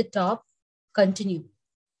man at the top continue?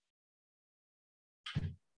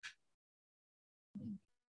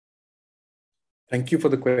 Thank you for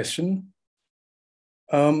the question.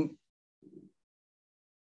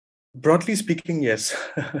 Broadly speaking, yes.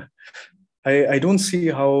 I don't see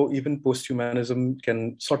how even post-humanism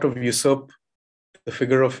can sort of usurp the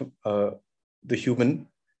figure of the human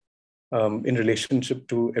in relationship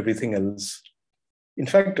to everything else. In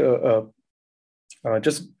fact,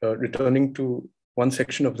 just returning to one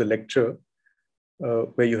section of the lecture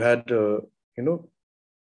where you had,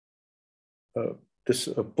 this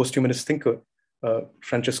post-humanist thinker,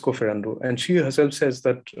 Francesco Ferrando, and she herself says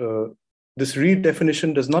that this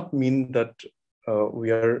redefinition does not mean that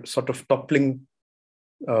we are sort of toppling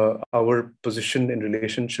our position in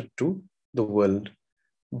relationship to the world,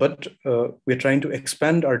 but we're trying to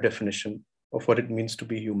expand our definition of what it means to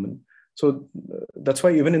be human. So that's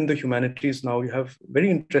why even in the humanities now, you have very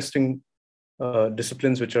interesting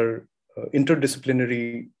disciplines which are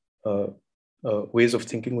interdisciplinary ways of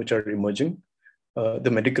thinking which are emerging. The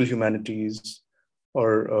medical humanities,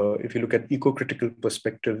 or if you look at eco-critical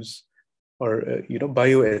perspectives, or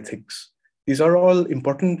bioethics. These are all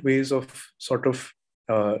important ways of sort of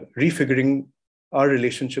refiguring our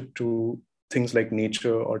relationship to things like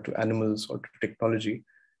nature or to animals or to technology.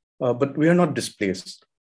 But we are not displaced,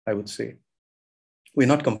 I would say. We're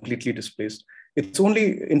not completely displaced.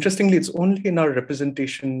 Interestingly, it's only in our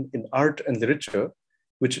representation in art and literature,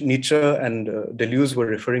 which Nietzsche and Deleuze were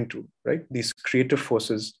referring to, right? These creative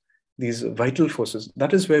forces, these vital forces,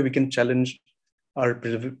 that is where we can challenge our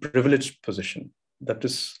privileged position. That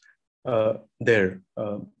is there.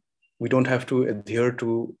 We don't have to adhere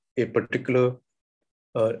to a particular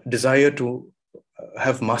desire to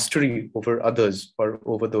have mastery over others or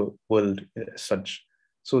over the world as such.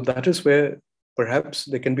 So that is where perhaps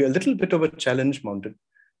there can be a little bit of a challenge mounted.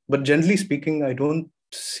 But generally speaking, I don't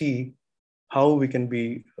see how we can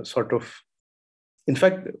be sort of, in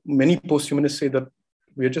fact, many post-humanists say that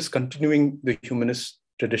we are just continuing the humanist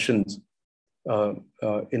traditions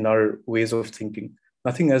in our ways of thinking.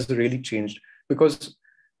 Nothing has really changed because,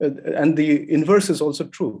 and the inverse is also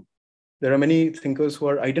true. There are many thinkers who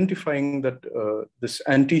are identifying that this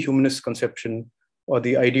anti-humanist conception or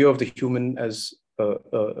the idea of the human as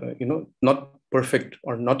not perfect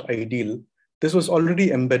or not ideal. This was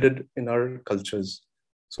already embedded in our cultures.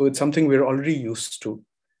 So it's something we're already used to.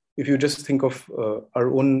 If you just think of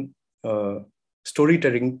our own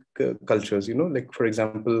storytelling cultures, like for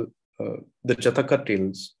example, the Jataka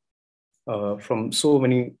tales from so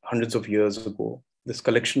many hundreds of years ago, this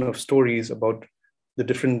collection of stories about the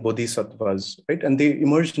different bodhisattvas, right? And they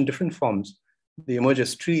emerged in different forms. They emerge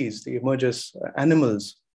as trees, they emerge as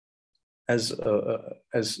animals, as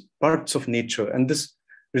parts of nature. And this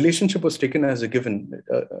relationship was taken as a given,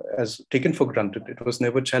 as taken for granted. It was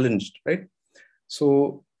never challenged, right?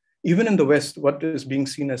 So even in the West, what is being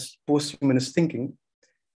seen as post-humanist thinking,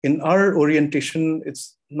 in our orientation,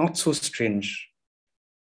 it's not so strange.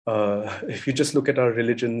 If you just look at our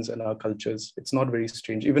religions and our cultures, it's not very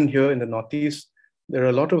strange. Even here in the Northeast, there are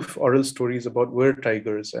a lot of oral stories about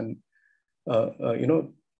were-tigers and,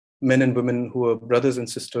 men and women who are brothers and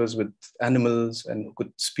sisters with animals and who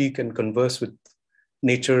could speak and converse with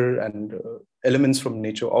nature and elements from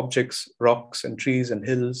nature, objects, rocks and trees and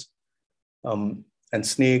hills, and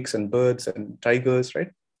snakes and birds and tigers,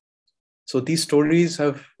 right? So these stories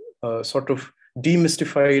have sort of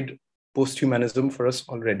demystified post-humanism for us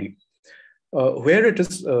already. Where it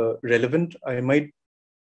is relevant, I might,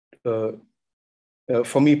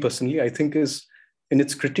 for me personally, I think is in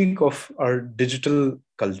its critique of our digital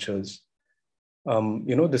cultures.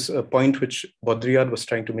 This point which Baudrillard was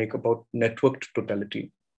trying to make about networked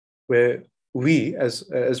totality, where we, as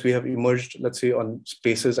we have emerged, let's say, on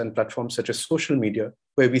spaces and platforms such as social media,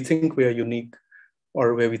 where we think we are unique,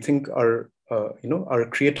 or where we think our our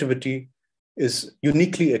creativity is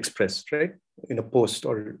uniquely expressed, right, in a post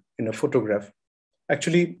or in a photograph.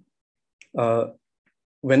 Actually,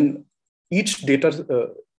 when each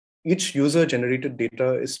user-generated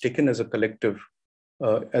data is taken as a collective,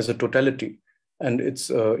 as a totality, and it's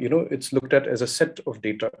it's looked at as a set of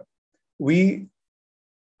data, we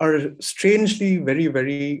are strangely very,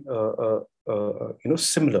 very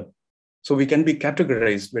similar. So we can be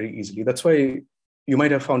categorized very easily. That's why you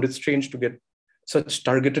might have found it strange to get such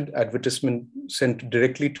targeted advertisement sent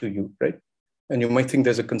directly to you, right? And you might think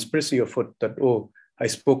there's a conspiracy afoot that, oh, I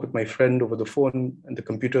spoke with my friend over the phone and the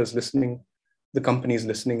computer is listening, the company is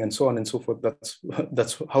listening, and so on and so forth.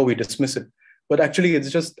 That's how we dismiss it. But actually,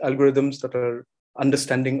 it's just algorithms that are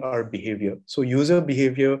understanding our behavior. So user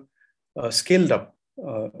behavior scaled up,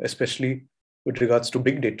 especially with regards to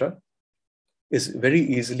big data, is very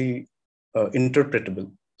easily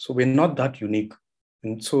interpretable. So we're not that unique.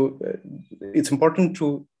 And so it's important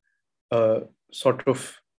to sort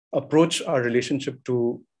of approach our relationship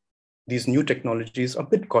to these new technologies a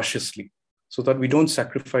bit cautiously, so that we don't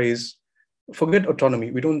forget autonomy,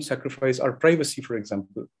 we don't sacrifice our privacy, for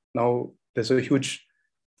example. Now, there's a huge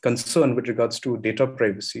concern with regards to data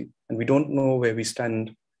privacy, and we don't know where we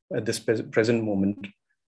stand at this present moment,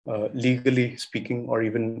 legally speaking, or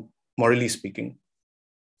even morally speaking.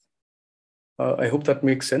 I hope that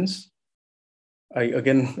makes sense. I,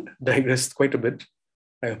 again, digressed quite a bit.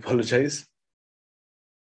 I apologize.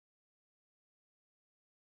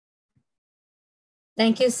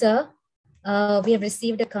 Thank you, sir. We have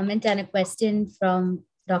received a comment and a question from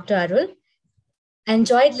Dr. Arul. I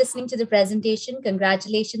enjoyed listening to the presentation.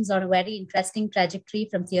 Congratulations on a very interesting trajectory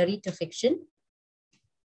from theory to fiction.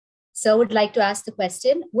 So I would like to ask the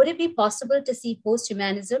question, would it be possible to see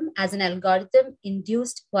post-humanism as an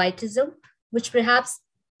algorithm-induced quietism, which perhaps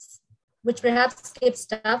skips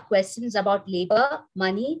tough questions about labor,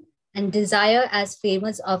 money, and desire as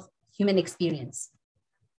framers of human experience?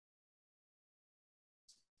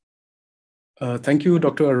 Thank you,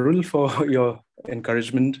 Dr. Arul, for your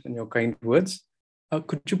encouragement and your kind words.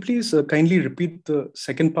 Could you please kindly repeat the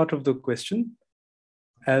second part of the question?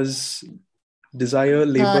 As desire,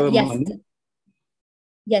 labor, yes. money?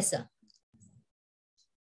 Yes, sir.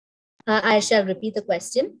 I shall repeat the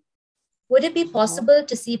question. Would it be possible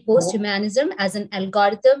to see post-humanism as an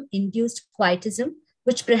algorithm-induced quietism,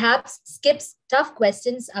 which perhaps skips tough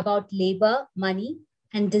questions about labor, money,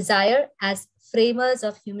 and desire as framers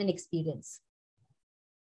of human experience?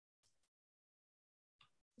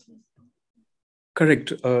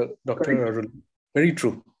 Correct, Dr. Arul. Very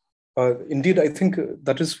true. Indeed, I think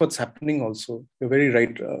that is what's happening also. You're very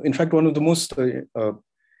right. In fact, one of the most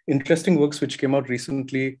interesting works which came out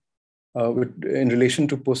recently in relation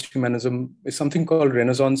to post-humanism is something called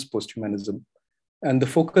Renaissance post-humanism. And the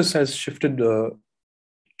focus has shifted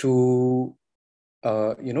to,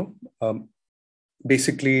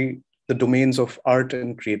 basically the domains of art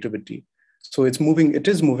and creativity. So it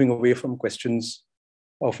is moving away from questions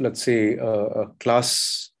of, let's say,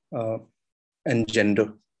 class and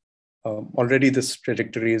gender. Already this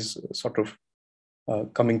trajectory is sort of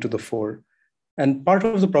coming to the fore. And part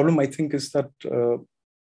of the problem, I think, is that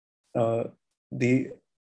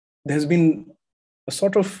there's been a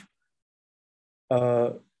sort of,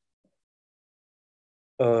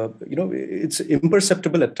 it's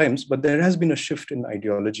imperceptible at times, but there has been a shift in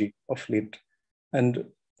ideology of late. And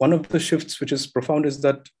one of the shifts which is profound is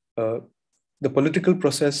that the political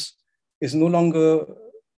process is no longer,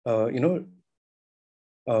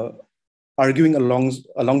 arguing along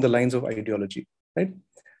the lines of ideology, right?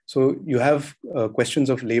 So you have questions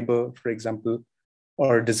of labor, for example,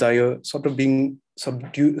 or desire sort of being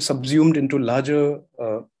subsumed into larger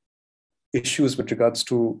issues with regards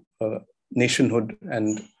to nationhood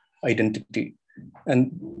and identity.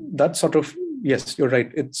 And that sort of, yes, you're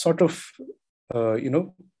right. It's sort of,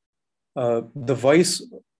 the voice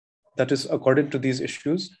that is accorded to these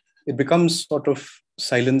issues, it becomes sort of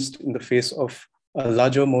silenced in the face of a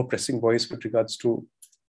larger, more pressing voice with regards to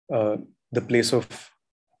the place of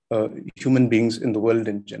human beings in the world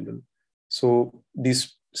in general. So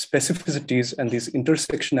these specificities and these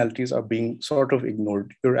intersectionalities are being sort of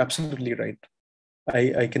ignored. You're absolutely right.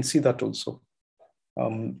 I can see that also.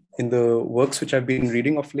 In the works which I've been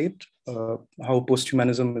reading of late, how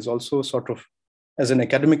post-humanism is also sort of, as an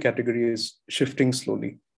academic category, is shifting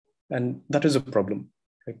slowly. And that is a problem.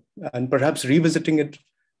 Right? And perhaps revisiting it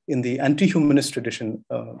in the anti-humanist tradition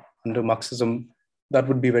under Marxism, that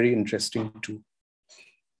would be very interesting too.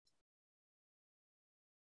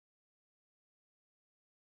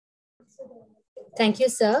 Thank you,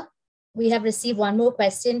 sir. We have received one more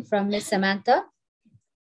question from Ms. Samantha.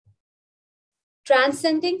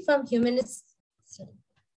 Transcending from humanist...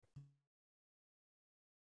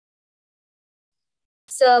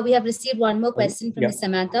 So we have received one more question from Ms.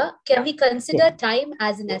 Samantha. Can we consider time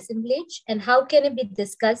as an assemblage, and how can it be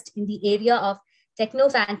discussed in the area of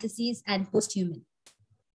techno-fantasies and post-human?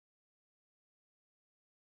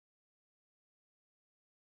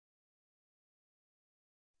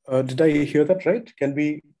 Did I hear that right? Can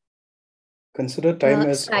we consider time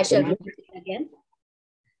as assemblage? Again.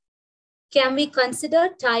 Can we consider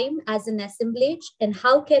time as an assemblage, and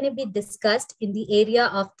how can it be discussed in the area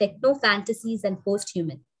of techno-fantasies and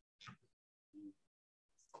post-human?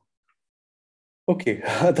 Okay,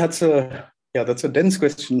 that's a dense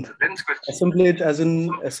question. Assemblage as in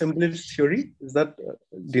assemblage theory, is that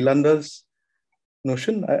Diengdoh's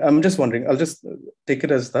notion? I'm just wondering. I'll just take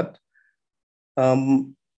it as that.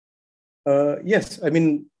 Yes, I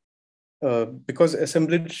mean, because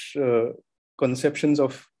assemblage conceptions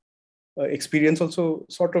of experience also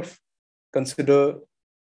sort of consider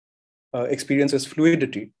experience as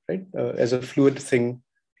fluidity, right? As a fluid thing,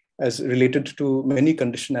 as related to many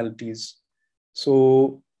conditionalities.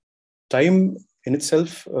 So time in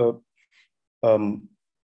itself, we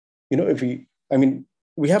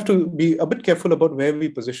have to be a bit careful about where we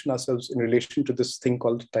position ourselves in relation to this thing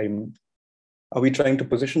called time. Are we trying to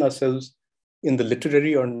position ourselves in the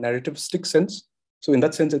literary or narrativistic sense? So in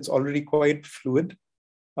that sense, it's already quite fluid.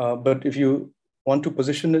 But if you want to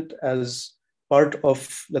position it as part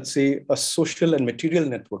of, let's say, a social and material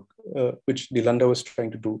network, which Diengdoh was trying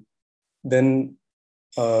to do, then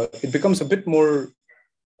it becomes a bit more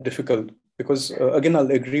difficult because, again, I'll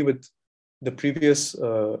agree with the previous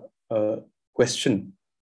question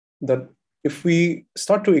that if we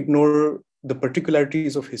start to ignore the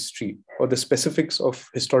particularities of history or the specifics of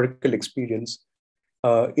historical experience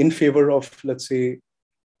in favor of, let's say,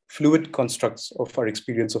 fluid constructs of our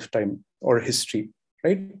experience of time or history,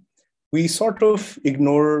 right? We sort of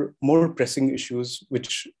ignore more pressing issues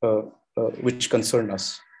which concern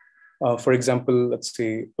us. For example, let's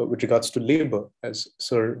say with regards to labor, as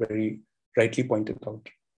Sir very rightly pointed out,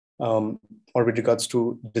 or with regards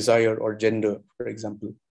to desire or gender, for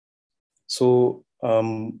example. So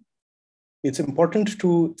it's important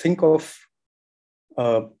to think of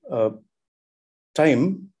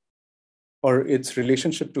time or its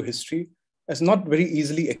relationship to history as not very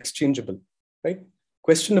easily exchangeable, right?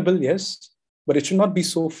 Questionable, yes, but it should not be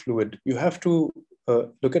so fluid. You have to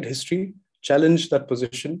look at history, challenge that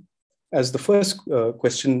position, as the first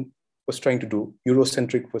question was trying to do,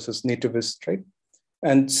 Eurocentric versus nativist, right?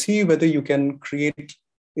 And see whether you can create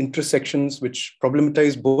intersections which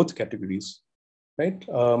problematize both categories, right?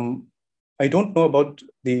 I don't know about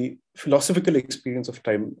the philosophical experience of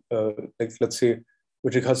time, like let's say,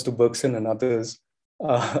 with regards to Bergson and others.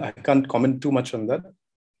 I can't comment too much on that.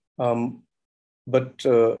 But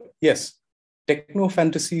yes,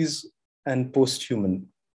 techno-fantasies and post-human.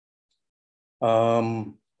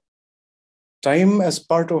 Time as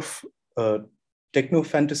part of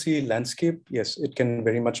techno-fantasy landscape, yes, it can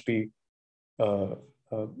very much be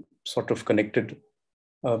sort of connected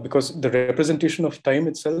because the representation of time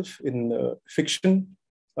itself in fiction,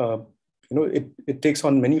 it takes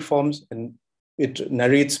on many forms and it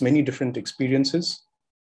narrates many different experiences.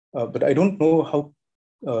 But I don't know how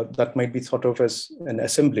that might be thought of as an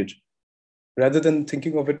assemblage. Rather than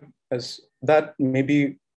thinking of it as that,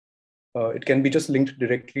 maybe it can be just linked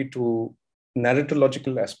directly to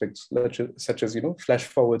narratological aspects, such as flash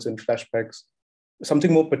forwards and flashbacks,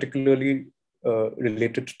 something more particularly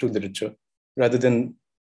related to literature, rather than,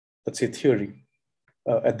 let's say, theory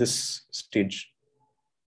at this stage.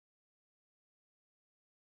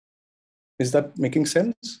 Is that making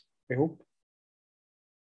sense? I hope.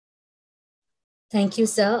 Thank you,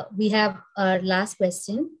 sir. We have our last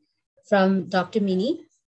question from Dr. Mini.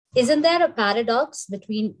 Isn't there a paradox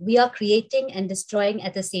between we are creating and destroying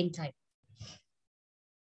at the same time?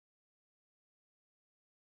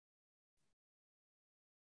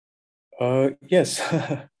 Yes,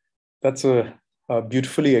 that's a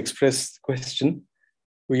beautifully expressed question.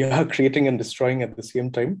 We are creating and destroying at the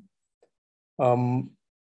same time.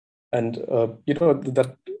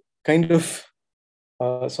 That kind of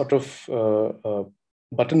sort of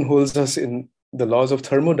buttonholes us in the laws of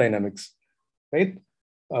thermodynamics, right?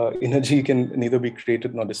 Energy can neither be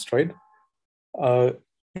created nor destroyed.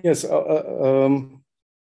 Yes,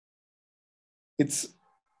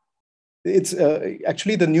 it's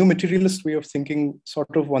actually the new materialist way of thinking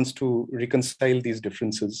sort of wants to reconcile these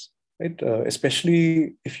differences, right?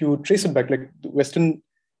 Especially if you trace it back, like the Western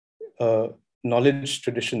knowledge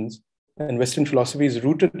traditions And Western philosophy is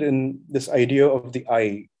rooted in this idea of the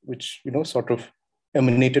I, which, sort of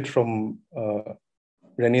emanated from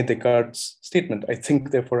René Descartes' statement, I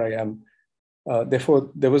think, therefore I am. Therefore,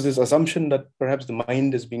 there was this assumption that perhaps the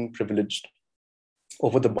mind is being privileged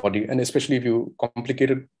over the body. And especially if you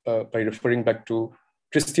complicate it by referring back to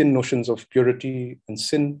Christian notions of purity and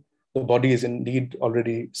sin, the body is indeed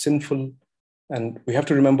already sinful. And we have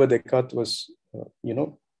to remember Descartes was,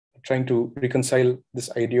 trying to reconcile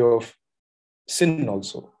this idea of sin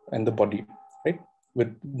also and the body, right,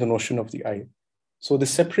 with the notion of the I. So the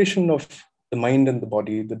separation of the mind and the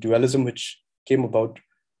body, the dualism which came about,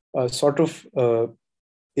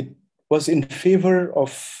 it was in favor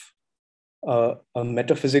of a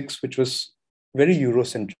metaphysics which was very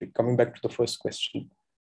Eurocentric, coming back to the first question.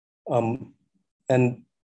 And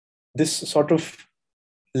this sort of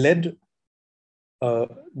led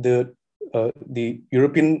the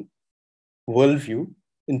European worldview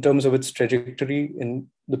in terms of its trajectory in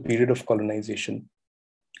the period of colonization,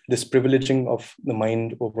 this privileging of the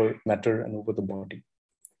mind over matter and over the body.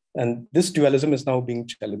 And this dualism is now being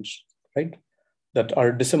challenged, right? That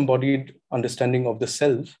our disembodied understanding of the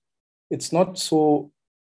self, it's not so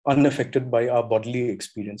unaffected by our bodily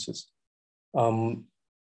experiences.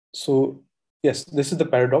 So yes, this is the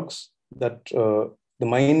paradox that the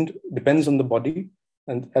mind depends on the body,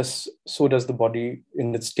 and as so does the body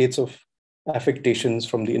in its states of affectations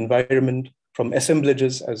from the environment, from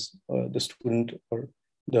assemblages, as the student or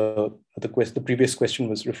the previous question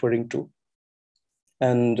was referring to.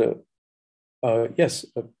 And yes,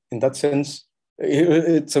 in that sense,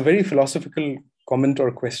 it's a very philosophical comment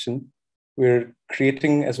or question. We're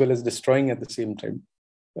creating as well as destroying at the same time.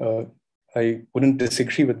 I wouldn't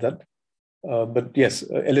disagree with that. But yes,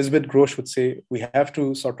 Elizabeth Grosz would say we have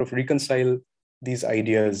to sort of reconcile these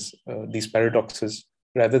ideas, these paradoxes,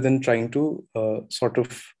 rather than trying to sort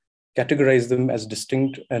of categorize them as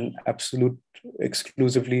distinct and absolute,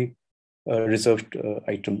 exclusively reserved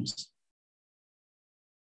items.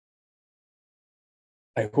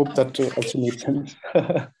 I hope that also made sense.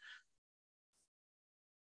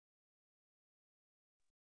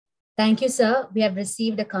 Thank you, sir. We have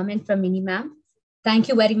received a comment from Mini Ma'am. Thank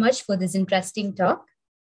you very much for this interesting talk.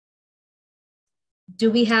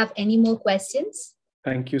 Do we have any more questions?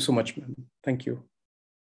 Thank you so much, ma'am. Thank you.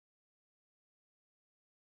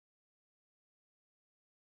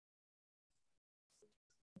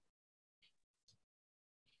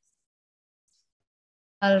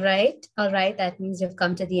 All right. That means you've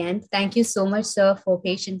come to the end. Thank you so much, sir, for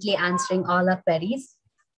patiently answering all our queries.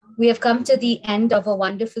 We have come to the end of a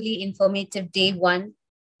wonderfully informative day one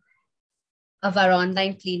of our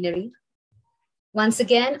online plenary. Once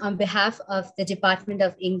again, on behalf of the Department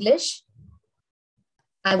of English,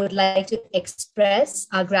 I would like to express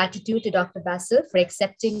our gratitude to Dr. Basil for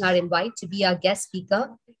accepting our invite to be our guest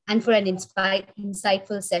speaker and for an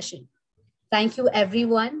insightful session. Thank you,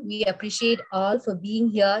 everyone. We appreciate all for being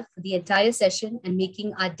here for the entire session and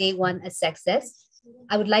making our day one a success.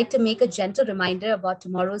 I would like to make a gentle reminder about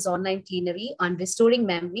tomorrow's online plenary on restoring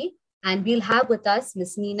memory, and we'll have with us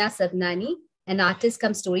Ms. Neena Sadnani, an artist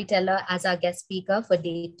come storyteller, as our guest speaker for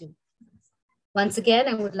day two. Once again,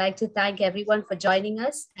 I would like to thank everyone for joining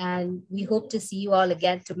us, and we hope to see you all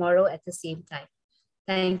again tomorrow at the same time.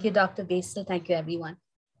 Thank you, Dr. Basil. Thank you, everyone.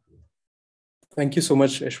 Thank you so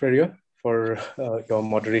much, Aishwarya, for your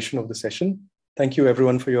moderation of the session. Thank you,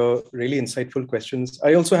 everyone, for your really insightful questions.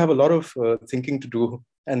 I also have a lot of thinking to do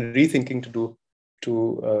and rethinking to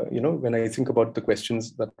do when I think about the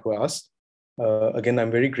questions that were asked. Again,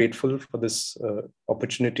 I'm very grateful for this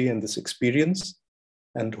opportunity and this experience,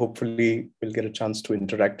 and hopefully we'll get a chance to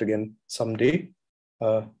interact again someday.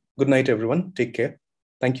 Good night, everyone. Take care.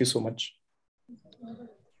 Thank you so much.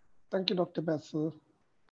 Thank you, Dr. Basil.